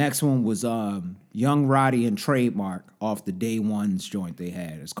 Next one was Young Roddy and Trademark off the Day One's joint they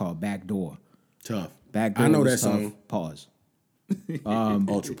had. It's called Backdoor. Tough. Backdoor. I know was that tough. song. Pause.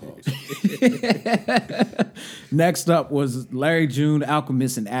 Ultra pause. Next up was Larry June,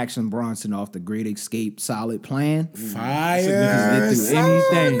 Alchemist, and Action Bronson off the Great Escape Solid Plan. Fire Niggas song, get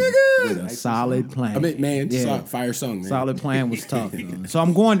through anything nigga. with a solid plan. I mean, man, Yeah. fire song, man. Solid plan was tough. Man. So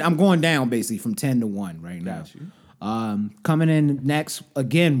I'm going down basically from 10 to 1 right now. Coming in next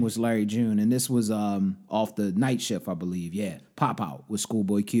again was Larry June, and this was off the Night Shift, I believe. Yeah, Pop Out with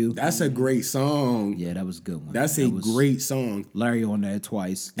Schoolboy Q. That's a great song. Yeah, that was a good one. That's man. a That was great song. Larry on there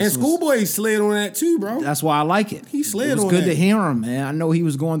twice. And This was- Schoolboy slid on that too, bro. That's why I like it. He slid It was on good that. to hear him, man. I know he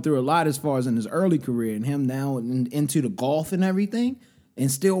was going through a lot as far as in his early career, and him now into the golf and everything,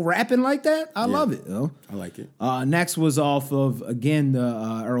 and still rapping like that. I love it. Yo. I like it. Next was off of again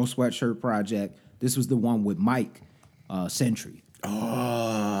the Earl Sweatshirt project. This was the one with Mike Century.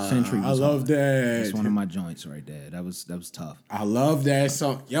 Oh, Century. I Was love hard. that. That's one of my joints right there. That was tough. I love that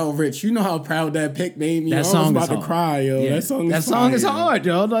song. Yo, Rich, you know how proud that pick made me. That I was song about is to hard. cry, yo. Yeah. That song is That song is fire. hard,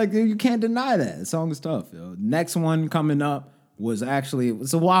 yo. Like you can't deny that. The song is tough, yo. Next one coming up was actually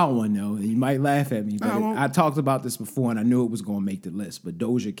it's a wild one, yo. You might laugh at me, but I talked about this before and I knew it was gonna make the list. But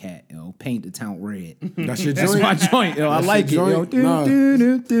Doja Cat, yo, Paint the Town Red. That's your That's joint. my joint, yo. I That's like it, your yo. joint? Nah.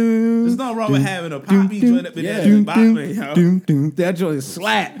 There's nothing wrong with having a poppy joint up in there. and bopping, yo. That joint is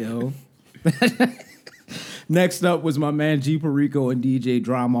slap, yo. Next up was my man G Perico and DJ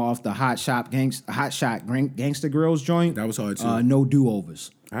Drama off the Hot Shot Gangsta Girls joint. That was hard too. No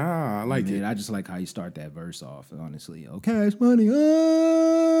do-overs. I like it. I just like how you start that verse off, honestly. Yo, cash money,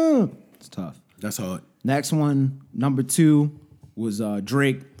 it's tough. That's hard. Next one, number 2, was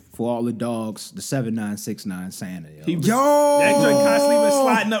Drake for all the dogs, the 7969 Santa. Yo. That joint constantly been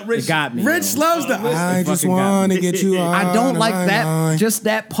sliding up Rich. It got me. Rich yo. loves the I just fucking got want to me. get you on. I don't like my that, mind. just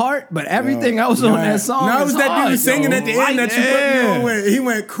that part, but everything else on that song. No, it was is that hard, dude singing yo. at the end that you put me on with. He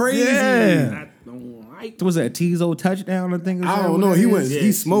went crazy. Yeah. I don't like Was that Tizo touchdown? I think. I don't know.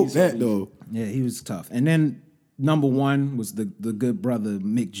 He smoked that though. Yeah, he was tough. And then number 1 was the good brother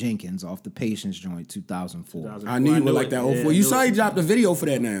Mick Jenkins off the Patience joint, 2004. I knew you would like that. Yeah, Well, you saw he dropped a video for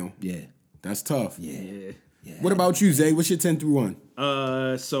that now. Yeah, That's tough. yeah. What about you, Zay? What's your 10 through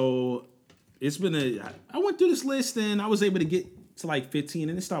 1? So it's been I went through this list and I was able to get to like 15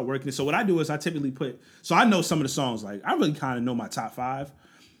 and it started working. So what I do is I typically so I know some of the songs, like I really kind of know my top 5.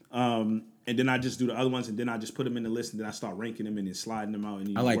 And then I just do the other ones and then I just put them in the list and then I start ranking them and then sliding them out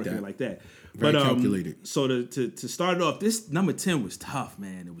and I like working that. it like that. Very calculated. So to start it off, this number 10 was tough,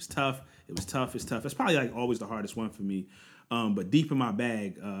 man. It was tough. It's tough. It's probably like always the hardest one for me. But Deep in My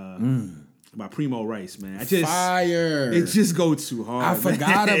Bag, by Primo Rice, man. Fire. It just go too hard. I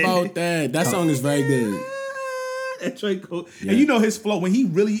forgot about that. That song is very good. That Drake cool. Yeah. And you know his flow when he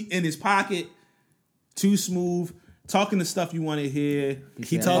really in his pocket, too smooth, talking the stuff you want to hear.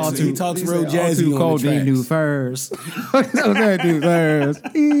 He talks real All jazzy too on cold the to do tracks. first. Do first.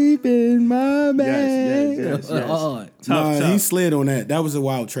 Deep in my bag. Yes. Hard. Tough. He slid on that. That was a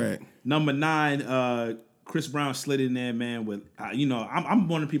wild track. Number 9, Chris Brown slid in there, man. With I'm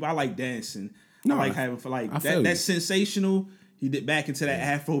one of the people I like dancing. No, I like having for like I feel you. that's sensational. He did back into that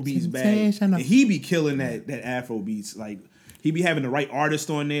Afro beats bag, Sensational. and he be killing that Afro beats. Like he be having the right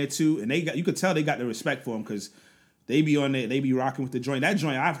artist on there too, and you could tell they got the respect for him because they be on there, they be rocking with the joint. That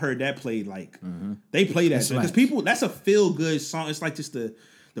joint I've heard that played like they play that because people that's a feel good song. It's like just the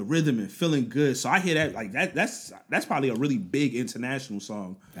rhythm and feeling good. So I hear that like that's probably a really big international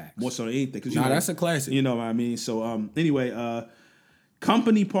song more so than anything. Cause That's a classic. You know what I mean? So anyway,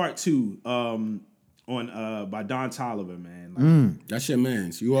 Company Part 2 on by Don Toliver, man. Like, That's your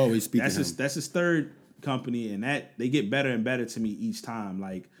man's. You always speak that's to him. his third company, and that they get better and better to me each time.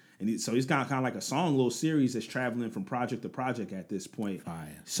 Like, so he's got kind of like a song little series that's traveling from project to project at this point.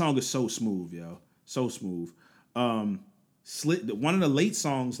 Fire. Song is so smooth, yo, so smooth. One of the late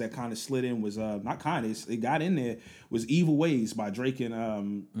songs that kind of slid in was not kind of it got in there was Evil Ways by Drake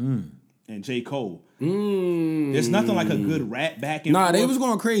and J. Cole. There's nothing like a good rap back and forth. They was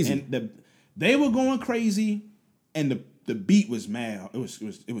going crazy. And they were going crazy, and the beat was mad. It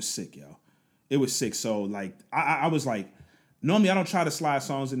was sick, yo. It was sick. So like I was like, normally I don't try to slide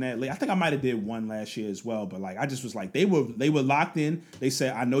songs in that late. I think I might have did one last year as well, but like I just was like they were locked in. They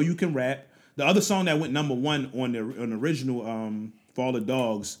said I know you can rap. The other song that went number 1 on the original For All the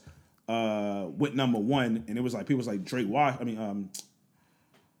Dogs went number 1, and it was like people was like J.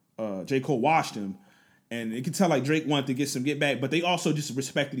 Cole washed him. And you can tell like Drake wanted to get back, but they also just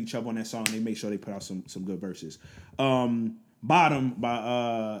respected each other on that song. They made sure they put out some good verses. Bottom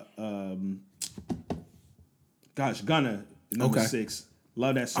by Gunna, number 6.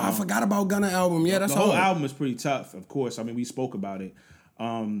 Love that song. I forgot about Gunna album. Yeah, that's the whole hard. album is pretty tough, of course. I mean, we spoke about it.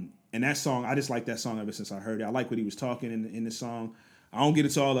 And that song, I just like that song ever since I heard it. I like what he was talking in the song. I don't get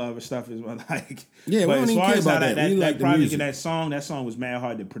into all the other stuff as well. Like, Yeah, we but don't as even far care as about how that. We like the project music. and that song was mad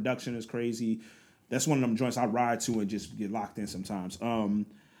hard. The production is crazy. That's one of them joints I ride to and just get locked in sometimes.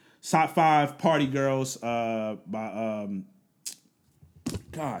 Top 5 Party Girls by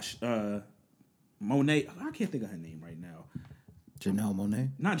Monet. I can't think of her name right now. Janelle Monáe.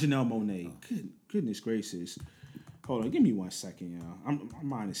 Not Janelle Monáe. Goodness gracious. Hold on, give me 1 second, y'all. My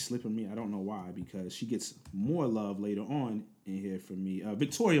mind is slipping me. I don't know why, because she gets more love later on in here from me.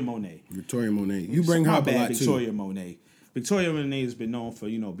 Victoria Monet. Victoria Monet. You bring her My up a bad, lot Victoria too. Monet. Victoria Monet has been known for,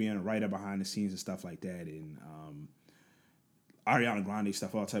 being a writer behind the scenes and stuff like that, and Ariana Grande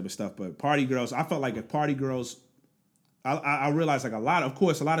stuff, all type of stuff. But Party Girls, I felt like if Party Girls, I realized like a lot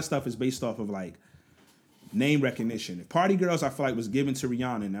of stuff is based off of like name recognition. If Party Girls, I feel like, was given to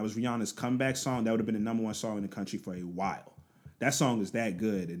Rihanna, and that was Rihanna's comeback song, that would have been the number one song in the country for a while. That song is that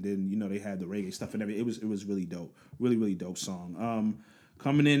good, and then they had the reggae stuff and everything. It was really dope, really dope song.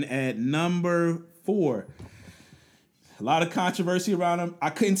 Coming in at number 4, a lot of controversy around him. I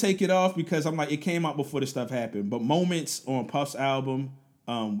couldn't take it off because I'm like, it came out before this stuff happened. But Moments on Puff's album,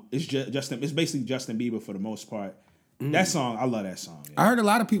 it's basically Justin Bieber for the most part. That song, I love that song. Yeah. I heard a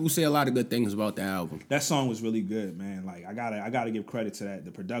lot of people say a lot of good things about the album. That song was really good, man. Like I gotta give credit to that.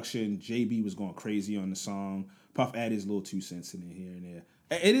 The production, JB was going crazy on the song. Puff added his little 2 cents in there here and there.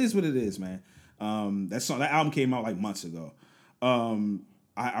 It is what it is, man. That album came out like months ago.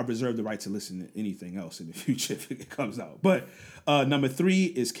 I reserve the right to listen to anything else in the future if it comes out. But number 3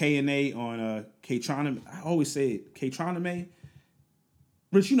 is K&A on K-Troname. I always say it, K-Troname.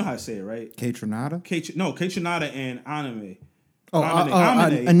 Rich, you know how to say it, right? K-Tronada? K-Tronada and Anime.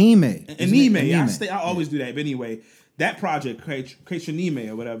 Anime. Anime. I always do that. But anyway, that project, K-Tronime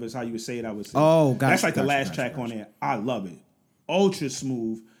or whatever is how you would say it, I would say. Oh, gotcha. That's like the last track on there. I love it. Ultra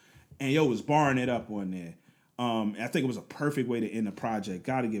smooth. And was barring it up on there. I think it was a perfect way to end the project.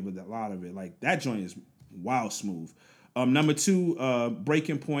 Got to give it a lot of it. Like, that joint is wild smooth. Number 2,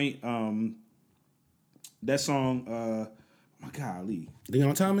 Breaking Point. That song... my golly.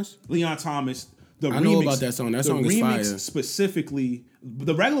 Leon Thomas? Leon Thomas. I know about that song. That song is fire. The remix specifically,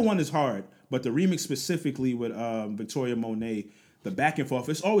 the regular one is hard, but the remix specifically with Victoria Monet, the back and forth,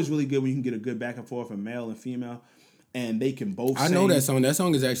 it's always really good when you can get a good back and forth, a male and female, and they can both sing. I know that song. That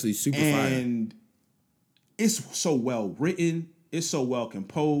song is actually super fire. And it's so well written. It's so well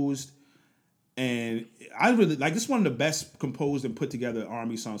composed. And I really, like, it's one of the best composed and put together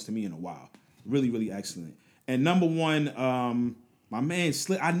R&B songs to me in a while. Really, really excellent. And number 1, my man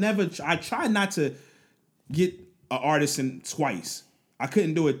Slick. I try not to get an artist in twice. I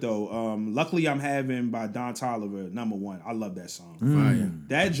couldn't do it though. Luckily, I'm having by Don Toliver, number 1. I love that song. Fire.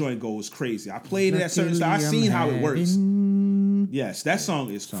 That joint goes crazy. I played it at certain times. I seen how it works. Yes, that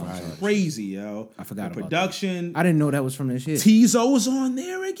song is crazy, yo. I forgot the about production. That. I didn't know that was from this shit. Tizo's on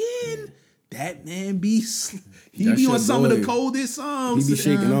there again. That man be on some of the coldest songs. He be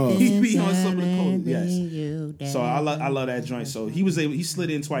shaking off. He be on some of the coldest. Yes. So I love that joint. So he slid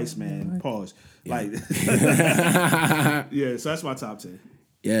in twice, man. Pause. Yeah. Like yeah, so that's my top 10.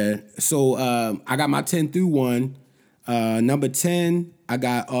 Yeah. So I got my 10 through 1. Number 10, I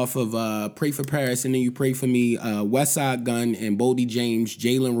got off of Pray for Paris and Then You Pray for Me, West Side Gun and Boldy James,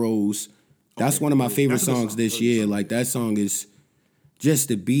 Jalen Rose. That's one of my favorite songs this year. Like, that song is just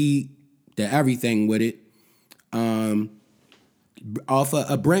the beat, the everything with it. Off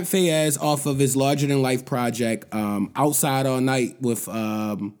of Brent Faiyaz off of his Larger Than Life project, Outside All Night with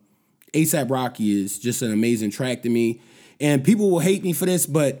A$AP Rocky is just an amazing track to me. And people will hate me for this,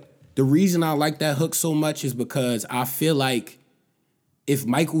 but the reason I like that hook so much is because I feel like if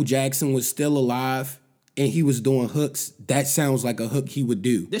Michael Jackson was still alive and he was doing hooks, that sounds like a hook he would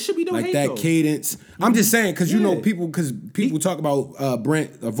do. There should be no like hate, that though. Cadence. I'm just saying because people talk about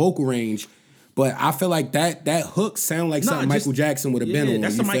Brent vocal range, but I feel like that hook sound like something Michael Jackson would have been on.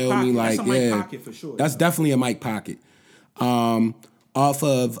 That's You a Mike feel Pocket. me? Like, that's a Mike Pocket for sure. That's definitely a Mike Pocket. Off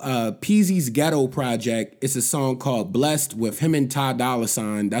of Peasy's Ghetto project, it's a song called Blessed with him and Ty Dolla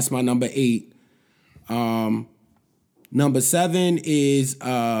 $ign. That's my number 8. Number 7 is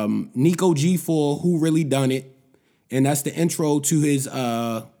Nico G4, Who Really Done It. And that's the intro to his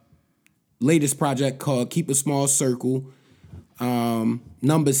latest project called Keep a Small Circle.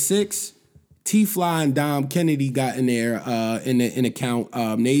 Number 6, T-Fly and Dom Kennedy got in there in the count.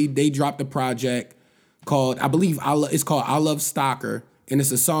 They dropped a project called, I believe, it's called I Love Stalker, and it's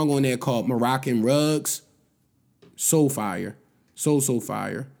a song on there called Moroccan Rugs. So fire. So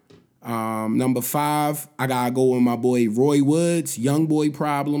fire. Number 5, I gotta go with my boy Roy Woods, Young Boy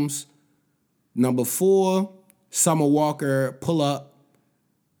Problems. Number 4, Summer Walker, Pull Up.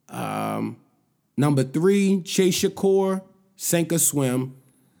 Number 3, Chase Shakur, Sink or Swim.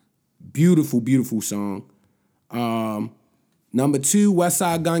 Beautiful, beautiful song. Number 2, West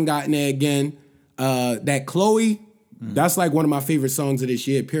Side Gun got in there again. That Chloe, that's like one of my favorite songs of this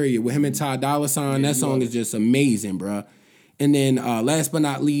year, period. With him and Ty Dolla $ign, that song is just amazing, bruh. And then last but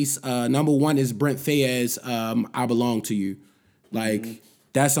not least, number 1 is Brent Faiyaz, I Belong to You. Like,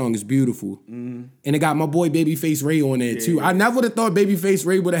 that song is beautiful. And it got my boy Babyface Ray on there, too. I never would have thought Babyface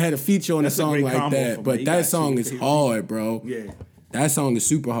Ray would have had a feature on a song like that. But that song is hard, bro. Yeah. That song is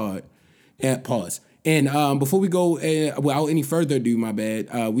super hard. Pause. And before we go, without any further ado, my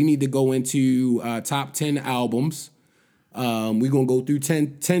bad, we need to go into top 10 albums. We're going to go through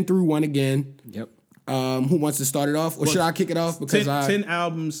 10 through 1 again. Yep. Who wants to start it off? Or should I kick it off? Because 10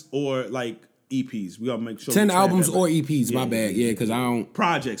 albums or like EPs. We gotta make sure 10 we track albums that or right. EPs. My bad. Yeah, because I don't.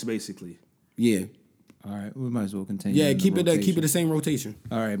 Projects basically. Yeah. All right, we might as well continue. Yeah, in the keep it rotation. the same rotation.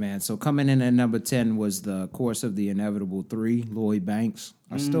 All right, man. So coming in at number 10 was the Course of the Inevitable 3, Lloyd Banks.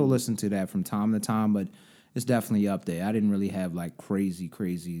 I still listen to that from time to time, but it's definitely up there. I didn't really have like crazy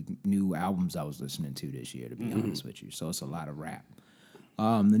new albums I was listening to this year, to be honest with you. So it's a lot of rap.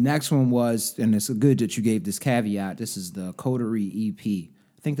 The next one was, and it's good that you gave this caveat, this is the Coterie EP.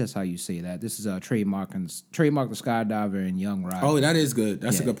 I think that's how you say that. This is Trademark the Skydiver and Young Rider. Oh, that is good.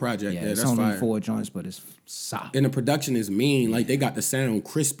 That's a good project. Yeah, it's that's only fire. 4 joints, but it's solid. And the production is mean. Like, they got the sound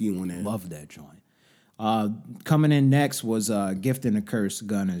crispy on there. Love that joint. Coming in next was Gift and the Curse,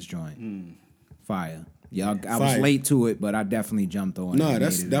 Gunner's joint. Fire. Yeah, I was Fire. late to it, but I definitely jumped on it. No, and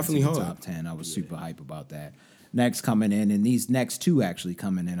that's made it definitely into the hard. top 10. I was super hype about that. Next coming in, and these next two actually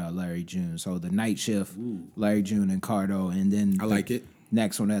coming in are Larry June. So the Night Shift, Larry June and Cardo, and then I like it.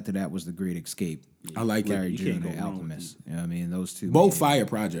 Next one after that was The Great Escape. I like it. Larry You June can't go and wrong with Alchemist. You know what I mean? Those two. Both man, fire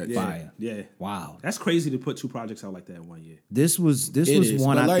projects. Fire. Yeah. Wow. That's crazy to put 2 projects out like that in 1 year. This was It is.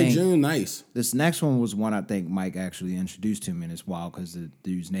 one But I Larry think. June, nice. This next one was one I think Mike actually introduced to me, and it's wild because the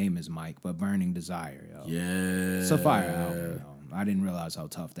dude's name is Mike, but Burning Desire, yo. Yeah. It's a fire album, yo. I didn't realize how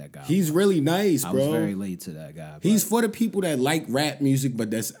tough that guy was. He's really nice, I bro. was very late to that guy. He's for the people that like rap music,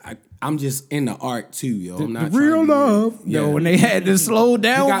 but I'm just in the art too, yo. I'm not the real trying to be love. Yeah. Yo, when they had the slow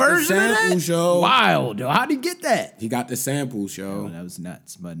down got the version of that, samples, yo. wild, yo. How'd he get that? He got the samples, yo. Oh, that was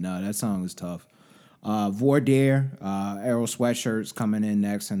nuts. But no, that song was tough. Voir dire, Arrow Sweatshirts coming in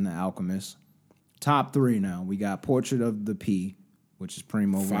next, and The Alchemist. Top 3 now. We got Portrait of the P, which is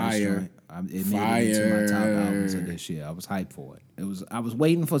Primo Fire. joint. It made it into my top albums of this year. I was hyped for it. I was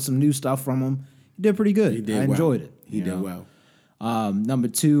waiting for some new stuff from him. He did pretty good. He did I well. enjoyed it. He you did know? well. Number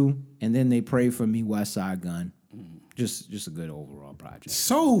 2, and then They Pray for Me, West Side Gun. Just a good overall project.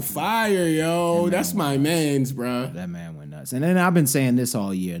 So fire, yo. That's my man's, bro. That man went nuts. And then I've been saying this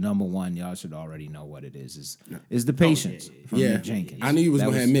all year. Number 1, y'all should already know what it is The Patience from Yeah. Mick Jenkins. I knew you was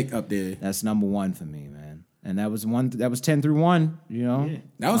That going to have Mick up there. That's number 1 for me, man. And that was 10 through 1, you know? Yeah.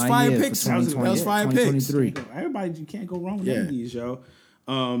 That was My fire year for picks. That was 2020, fire picks. 2023. Everybody, you can't go wrong with Yeah. any of these, yo.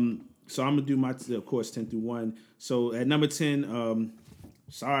 So I'm gonna do my, of course, 10 through 1. So at number 10,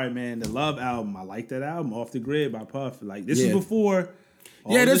 sorry, man, the Love album. I like that album, Off the Grid by Puff. Like this Yeah. was before.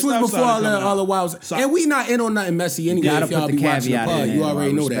 Yeah, this was before all the wilds. So- And we not in on nothing messy anyway. gotta If y'all put be the watching the caveat pod, in you there,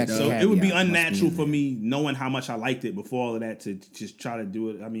 already I know that. respect dog. the So it would be caveat must unnatural be for me, knowing how much I liked it before all of that, to just try to do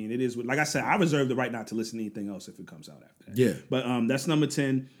it. I mean, it is like I said, I reserve the right not to listen to anything else if it comes out after that. Yeah. But that's number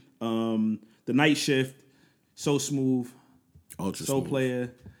 10. The Night Shift, So Smooth, Ultra Soul smooth.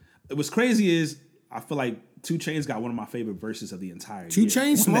 Player. What's crazy is I feel like 2 Chainz got one of my favorite verses of the entire 2 year.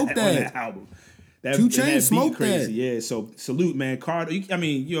 Chainz on smoked on that. album. 2 and Chainz beat smoked crazy. that. Yeah, so salute, man. Carter, I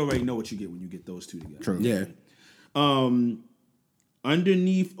mean, you already know what you get when you get those 2 together. True. Yeah.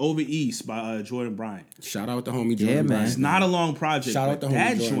 Underneath Over East by Jordan Bryant. Shout out to homie Jordan man. Bryant. It's not a long project, Shout out but to homie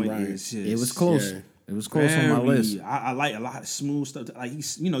that Jordan joint Bryant. is just, It was close. Yeah. It was close on my list. I like a lot of smooth stuff. Like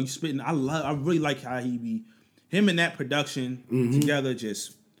he's, you spitting. I really like how he be, him and that production Mm-hmm. together,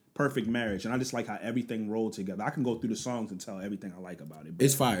 just perfect marriage. And I just like how everything rolled together. I can go through the songs and tell everything I like about it. But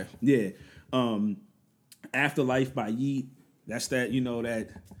It's fire. yeah. Afterlife by Yeet. That's that,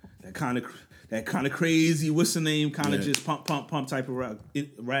 that kind of crazy, what's the name, kind of Yeah. just pump type of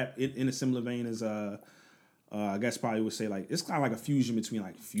rap in a similar vein as I guess probably would say like it's kind of like a fusion between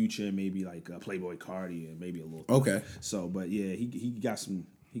like Future and maybe like Playboy Cardi and maybe a little. Okay. So, but yeah, he got some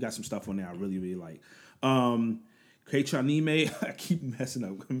stuff on there I really like. Kechanime, I keep messing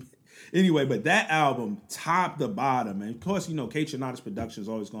up. Anyway, but that album, top to bottom, and of course, Kechanada's production is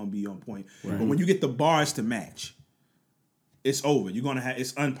always going to be on point. Right. But when you get the bars to match, it's over. You're gonna have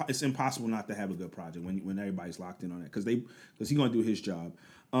it's impossible not to have a good project when everybody's locked in on it because he's gonna do his job.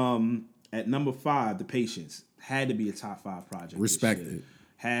 At number 5, The Patience had to be a top 5 project. Respect it.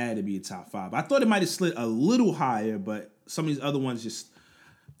 Had to be a top 5. I thought it might have slid a little higher, but some of these other ones just.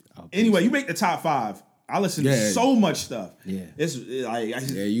 Anyway, you make the top 5. I listen to so much stuff. Yeah, it's like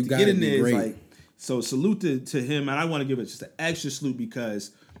you to gotta get in be there. great. It's like so. Salute to him, and I want to give it just an extra salute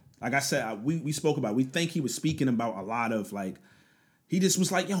because, like I said, we spoke about. We think he was speaking about a lot of like. He just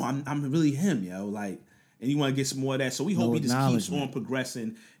was like, yo, I'm really him, yo, like. And you want to get some more of that. So we hope he just keeps on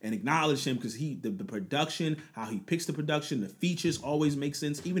progressing and acknowledge him because the production, how he picks the production, the features always make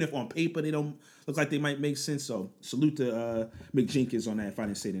sense. Even if on paper they don't look like they might make sense. So salute to Mick Jenkins on that if I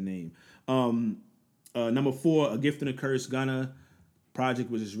didn't say the name. Number 4, A Gift and a Curse, Gunna project,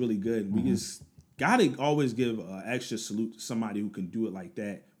 which is really good. We just got to always give an extra salute to somebody who can do it like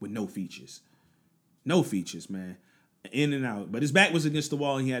that with no features. No features, man. in and out. But his back was against the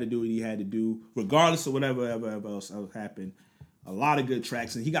wall, and he had to do what he had to do, regardless of whatever else happened. A lot of good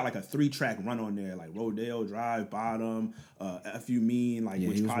tracks, and he got like a 3-track run on there, like Rodeo Drive, Bottom, F You Mean, like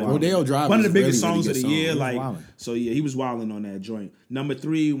which probably Rodeo Drive one of the was biggest really, songs really of the good year. song. Like, wildin'. so yeah, he was wilding on that joint. Number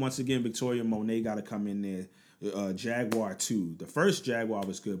 3, once again, Victoria Monet got to come in there. Jaguar 2. The first Jaguar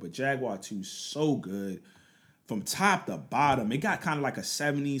was good, but Jaguar 2 so good. From top to bottom, it got kind of like a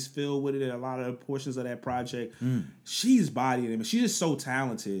 70s feel with it in a lot of the portions of that project. She's bodying him. She's just so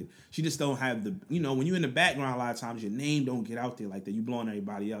talented. She just don't have the, when you're in the background, a lot of times your name don't get out there like that. You blowing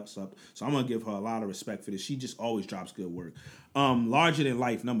everybody else up. So I'm going to give her a lot of respect for this. She just always drops good work. Larger Than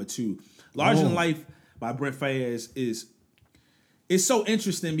Life, number 2. Larger Than Life by Brent Faiyaz is so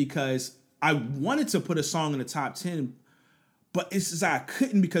interesting because I wanted to put a song in the top 10, but it's just I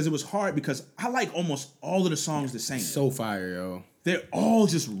couldn't because it was hard because I like almost all of the songs the same. So fire, yo. They're all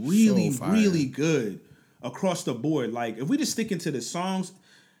just really, So fire. really good across the board. Like, if we just stick into the songs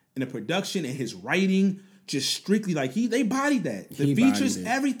and the production and his writing, just strictly like they bodied that. The He features, bodied it.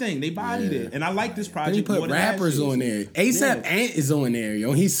 everything, they bodied it. And I like this Then he project. put more than last rappers year's. on there. ASAP Ant is on there,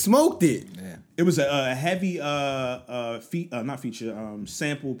 yo. He smoked it. It was a heavy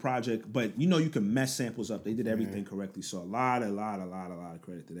sample project, but you can mess samples up. They did everything correctly, so a lot of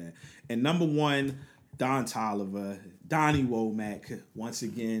credit to that. And number 1, Don Toliver, Donnie Womack, once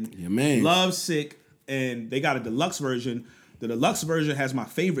again, Yeah, man. Love Sick, and they got a deluxe version. The deluxe version has my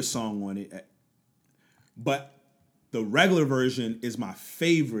favorite song on it, but the regular version is my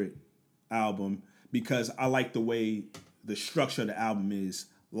favorite album because I like the way the structure of the album is.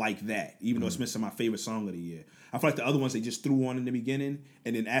 Like that, even though it's missing my favorite song of the year. I feel like the other ones they just threw on in the beginning,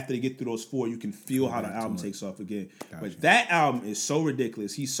 and then after they get through those 4, you can feel how the album takes off again. But that album is so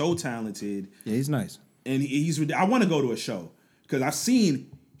ridiculous. He's so talented. Yeah, he's nice. And I want to go to a show because I've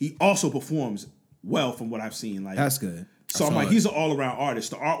seen he also performs well from what I've seen. Like, That's good. so I'm like, he's an all around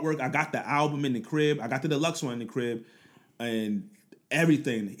artist. The artwork, I got the album in the crib. I got the deluxe one in the crib, and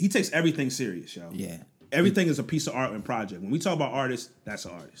everything. He takes everything serious, yo. Yeah. Everything is a piece of art and project. When we talk about artists, that's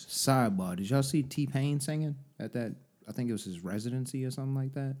an artist. Sidebar, did y'all see T-Pain singing at that, I think it was his residency or something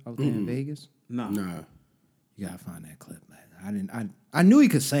like that out there in Vegas? Nah. You gotta find that clip, man. I knew he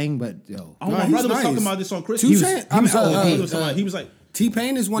could sing, but yo. Oh, my he's brother was nice. talking about this on Christmas. He was like,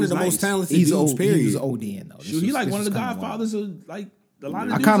 T-Pain is one of the nice. most talented He's dudes, old. period. He was ODing though. he like one of the godfathers of like a lot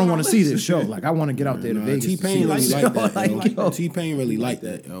of I kind of want to see this show. Like, I want to get out there to Vegas. T-Pain to really see like this that, show. yo. T-Pain really like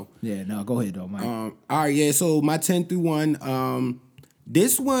that, yo. Yeah, no, go ahead though, Mike. All right, yeah. So my 10 through 1,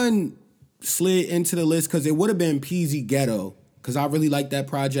 this one slid into the list because it would have been Peasy Ghetto because I really like that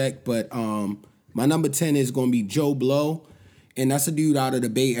project. But my number 10 is gonna be Joe Blow, and that's a dude out of the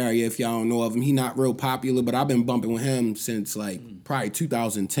Bay Area. If y'all don't know of him, he not real popular, but I've been bumping with him since like probably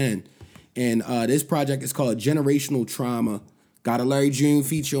 2010. And this project is called Generational Trauma. Got a Larry June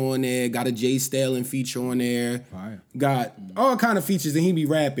feature on there. Got a Jay Stalin feature on there. Fire. Got all kind of features, and he be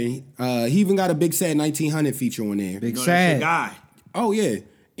rapping. He even got a Big Sad 1900 feature on there. Big that's Sad. your guy. Oh yeah,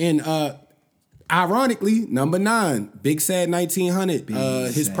 and ironically, number 9, Big Sad 1900.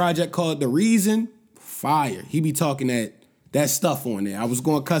 His Sad. project called The Reason. Fire. He be talking that stuff on there. I was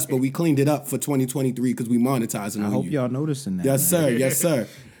going to cuss, but we cleaned it up for 2023 because we monetizing. I on hope you. y'all noticing that. Yes, man. sir. Yes, sir.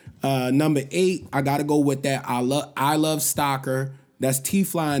 Number 8, I gotta go with that. I love Stalker. That's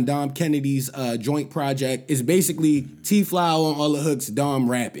T-Fly and Dom Kennedy's joint project. It's basically T-Fly on all the hooks, Dom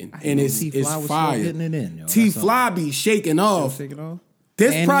rapping, and it's T-Fly was fire. still getting it in, yo. T-Fly be shaking off. Take it off.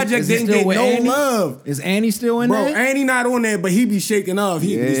 This Annie- project is it didn't still get with no Annie? love. Is Annie still in Bro, there? Annie not on there, but he be shaking off.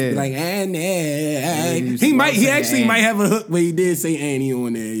 He just be Yeah. like Annie. he He saying might Annie. have a hook where he did say Annie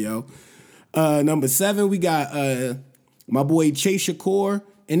on there, yo. Number 7, we got my boy Chase Shakur,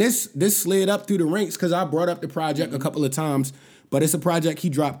 and this slid up through the ranks because I brought up the project a couple of times, but it's a project he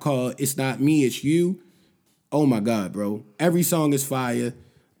dropped called "It's Not Me, It's You." Oh my God, bro! Every song is fire.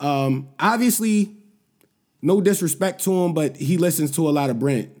 Obviously, no disrespect to him, but he listens to a lot of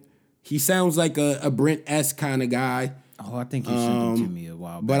Brent. He sounds like a Brent-esque kind of guy. Oh, I think you sent it to me a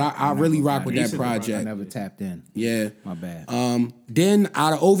while back. But I really never rock with found that it. project. I never tapped in. Yeah. My bad. Then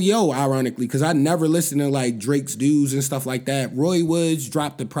out of OVO, ironically, because I never listened to like Drake's Dudes and stuff like that, Roy Woods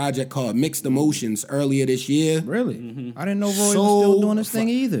dropped a project called Mixed Emotions earlier this year. Really? I didn't know Roy was So still doing this thing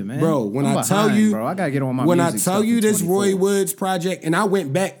either, man. Bro, when I'm I tell behind, you, bro, I gotta get on my when I music tell stuff you in this 24. Roy Woods project, and I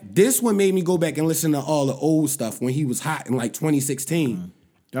went back, this one made me go back and listen to all the old stuff when he was hot in like 2016.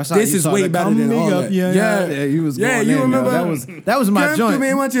 That's how This you is saw way that better come than me all up, that. Yeah, you was Yeah, going you in, remember? yo. That was my Come joint. to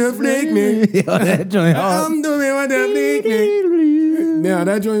me, want you to flick me. Yo, that joint hard. I'm doing what the flick me. Yeah,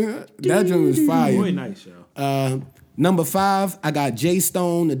 that joint was fire. Boy, nice, yo. Number 5, I got Jay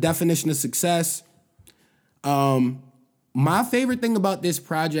Stone, The Definition of Success. My favorite thing about this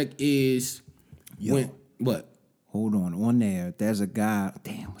project is what? Hold on there. There's a guy.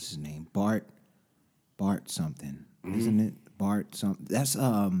 Damn, what's his name? Bart something, isn't it? Bart something. That's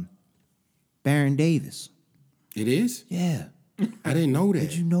Baron Davis. It is? Yeah. I didn't know that.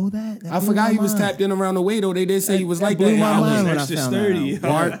 Did you know that? I forgot he was tapped in around the way though. They did say he was like that. Blew my mind when I extra found sturdy.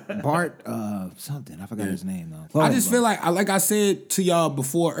 out. Bart something. I forgot his name though. I just feel like I said to y'all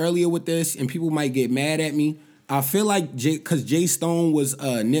before earlier with this, and people might get mad at me. I feel like because Jay Stone was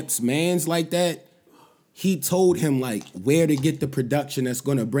Nip's mans like that, he told him like where to get the production that's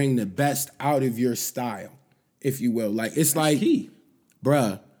gonna bring the best out of your style, if you will. Like it's That's like, key.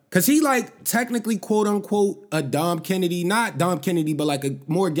 bruh. Cause he like technically quote unquote a Dom Kennedy, not Dom Kennedy, but like a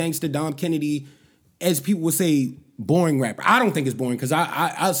more gangster Dom Kennedy, as people would say, boring rapper. I don't think it's boring because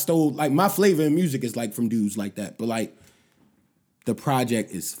I stole like my flavor in music is like from dudes like that. But like the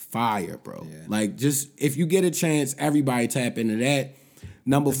project is fire, bro. Yeah. Like just if you get a chance, everybody tap into that.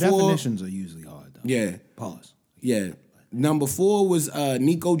 Number 4. Definitions are usually hard though. Yeah. Pause. Yeah. Number 4 was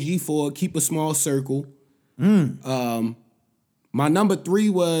Nico G4, Keep a Small Circle. My number 3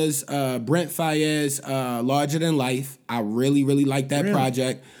 was Brent Faiyaz, Larger Than Life. I really, really like that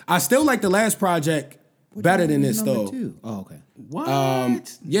project. I still like the last project better than this though. 2? Oh, okay.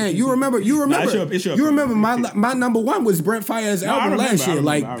 What? Yeah, you remember. it's your You remember my number 1 was Brent Faiyaz's album last year.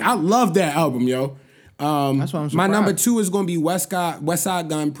 I love that album, yo. That's why I'm surprised. My number 2 is going to be West Side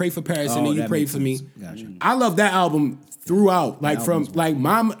Gun, Pray for Paris, and then you pray for me. Gotcha. I love that album throughout, like from like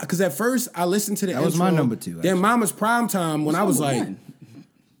Mama, because at first I listened to the intro. That was my number 2. Actually. Then Mama's Prime Time when I was like,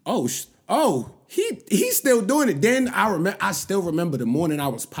 he's still doing it. Then I still remember the morning I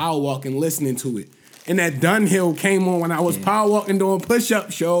was power walking listening to it. And that Dunhill came on when I was power walking doing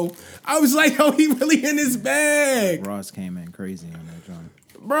push-up show. I was like, oh, he really in his bag. Ross came in crazy on that drum.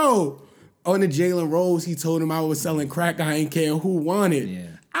 Bro, on the Jalen Rose, he told him I was selling crack, I ain't care who wanted. Yeah.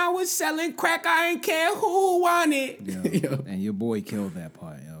 I was selling crack, I ain't care who wanted. Yo. And your boy killed that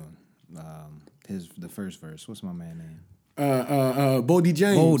part, yo. The first verse. What's my man name? Bodie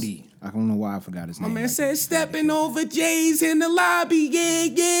James. Bodie. I don't know why I forgot his name. My man said, stepping over J's in the lobby,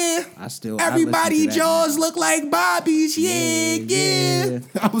 yeah. Everybody I jaws look like Bobby's, yeah.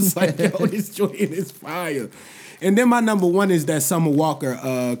 I was like, yo, this joint is fire. And then my number 1 is that Summer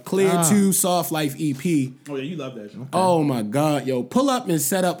Walker, Clear 2 Soft Life EP. Oh, yeah, you love that shit. Okay. Oh, my God, yo. Pull Up and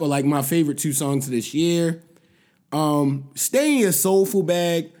Set Up are like my favorite 2 songs of this year. Stay in Your Soulful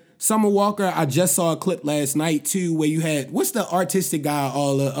Bag. Summer Walker, I just saw a clip last night too where you had, what's the artistic guy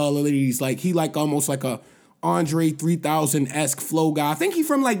all of these, like he like almost like a Andre 3000-esque flow guy. I think he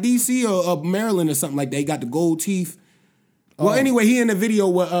from like DC or Maryland or something like that. He got the gold teeth. Well, anyway, he in the video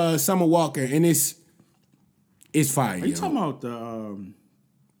with Summer Walker and it's fire. Are you talking about the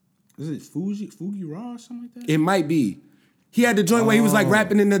is it Fuji Raw or something like that? It might be. He had the joint where he was like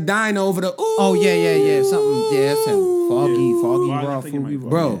rapping in the diner over the ooh. Oh yeah, something. Yeah, that's him. Foggy Raw, Fuji Raw.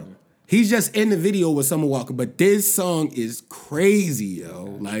 Bro. He's just in the video with Summer Walker, but this song is crazy, yo.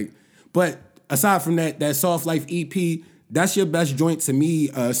 Like, but aside from that Soft Life EP, that's your best joint to me,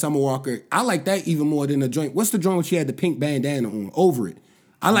 Summer Walker. I like that even more than the joint. What's the joint when she had the pink bandana on? Over It.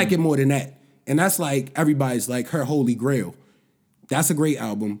 I like it more than that. And that's like everybody's like her holy grail. That's a great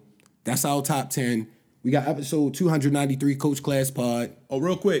album. That's our top 10. We got episode 293, Coach Class Pod. Oh,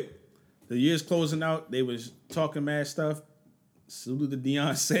 real quick. The year's closing out. They was talking mad stuff. Salute to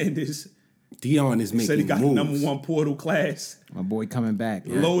Deion Sanders. Deion is making Said he got moves. the number 1 portal class. My boy coming back.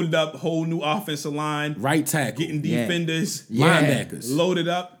 Yeah. Loaded up, whole new offensive line. Right tackle. Getting defenders. Linebackers. Loaded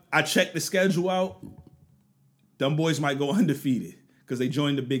up. I checked the schedule out. Them boys might go undefeated because they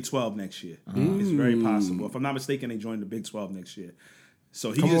joined the Big 12 next year. It's very possible. If I'm not mistaken, they joined the Big 12 next year.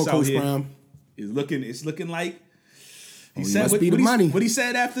 So he's just out Coach here. Brown. It's looking like he said must be the money. What he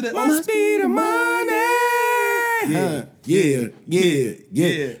said after the Must be the money. Yeah.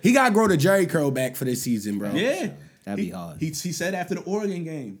 He got to grow the Jerry curl back for this season, bro. Yeah. That'd be hard. He said after the Oregon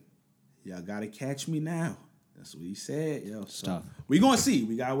game, y'all got to catch me now. That's what he said. Yo, so we going to see.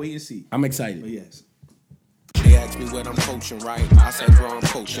 We got to wait and see. I'm excited. But yes. They asked me what I'm coaching, right? I said, bro, I'm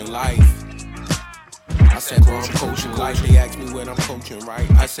coaching life. I said, bro, I'm coaching life. They asked me what I'm coaching, right?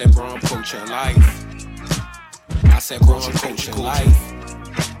 I said, bro, I'm coaching life. I said, bro, I'm coaching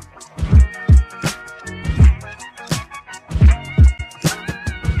life.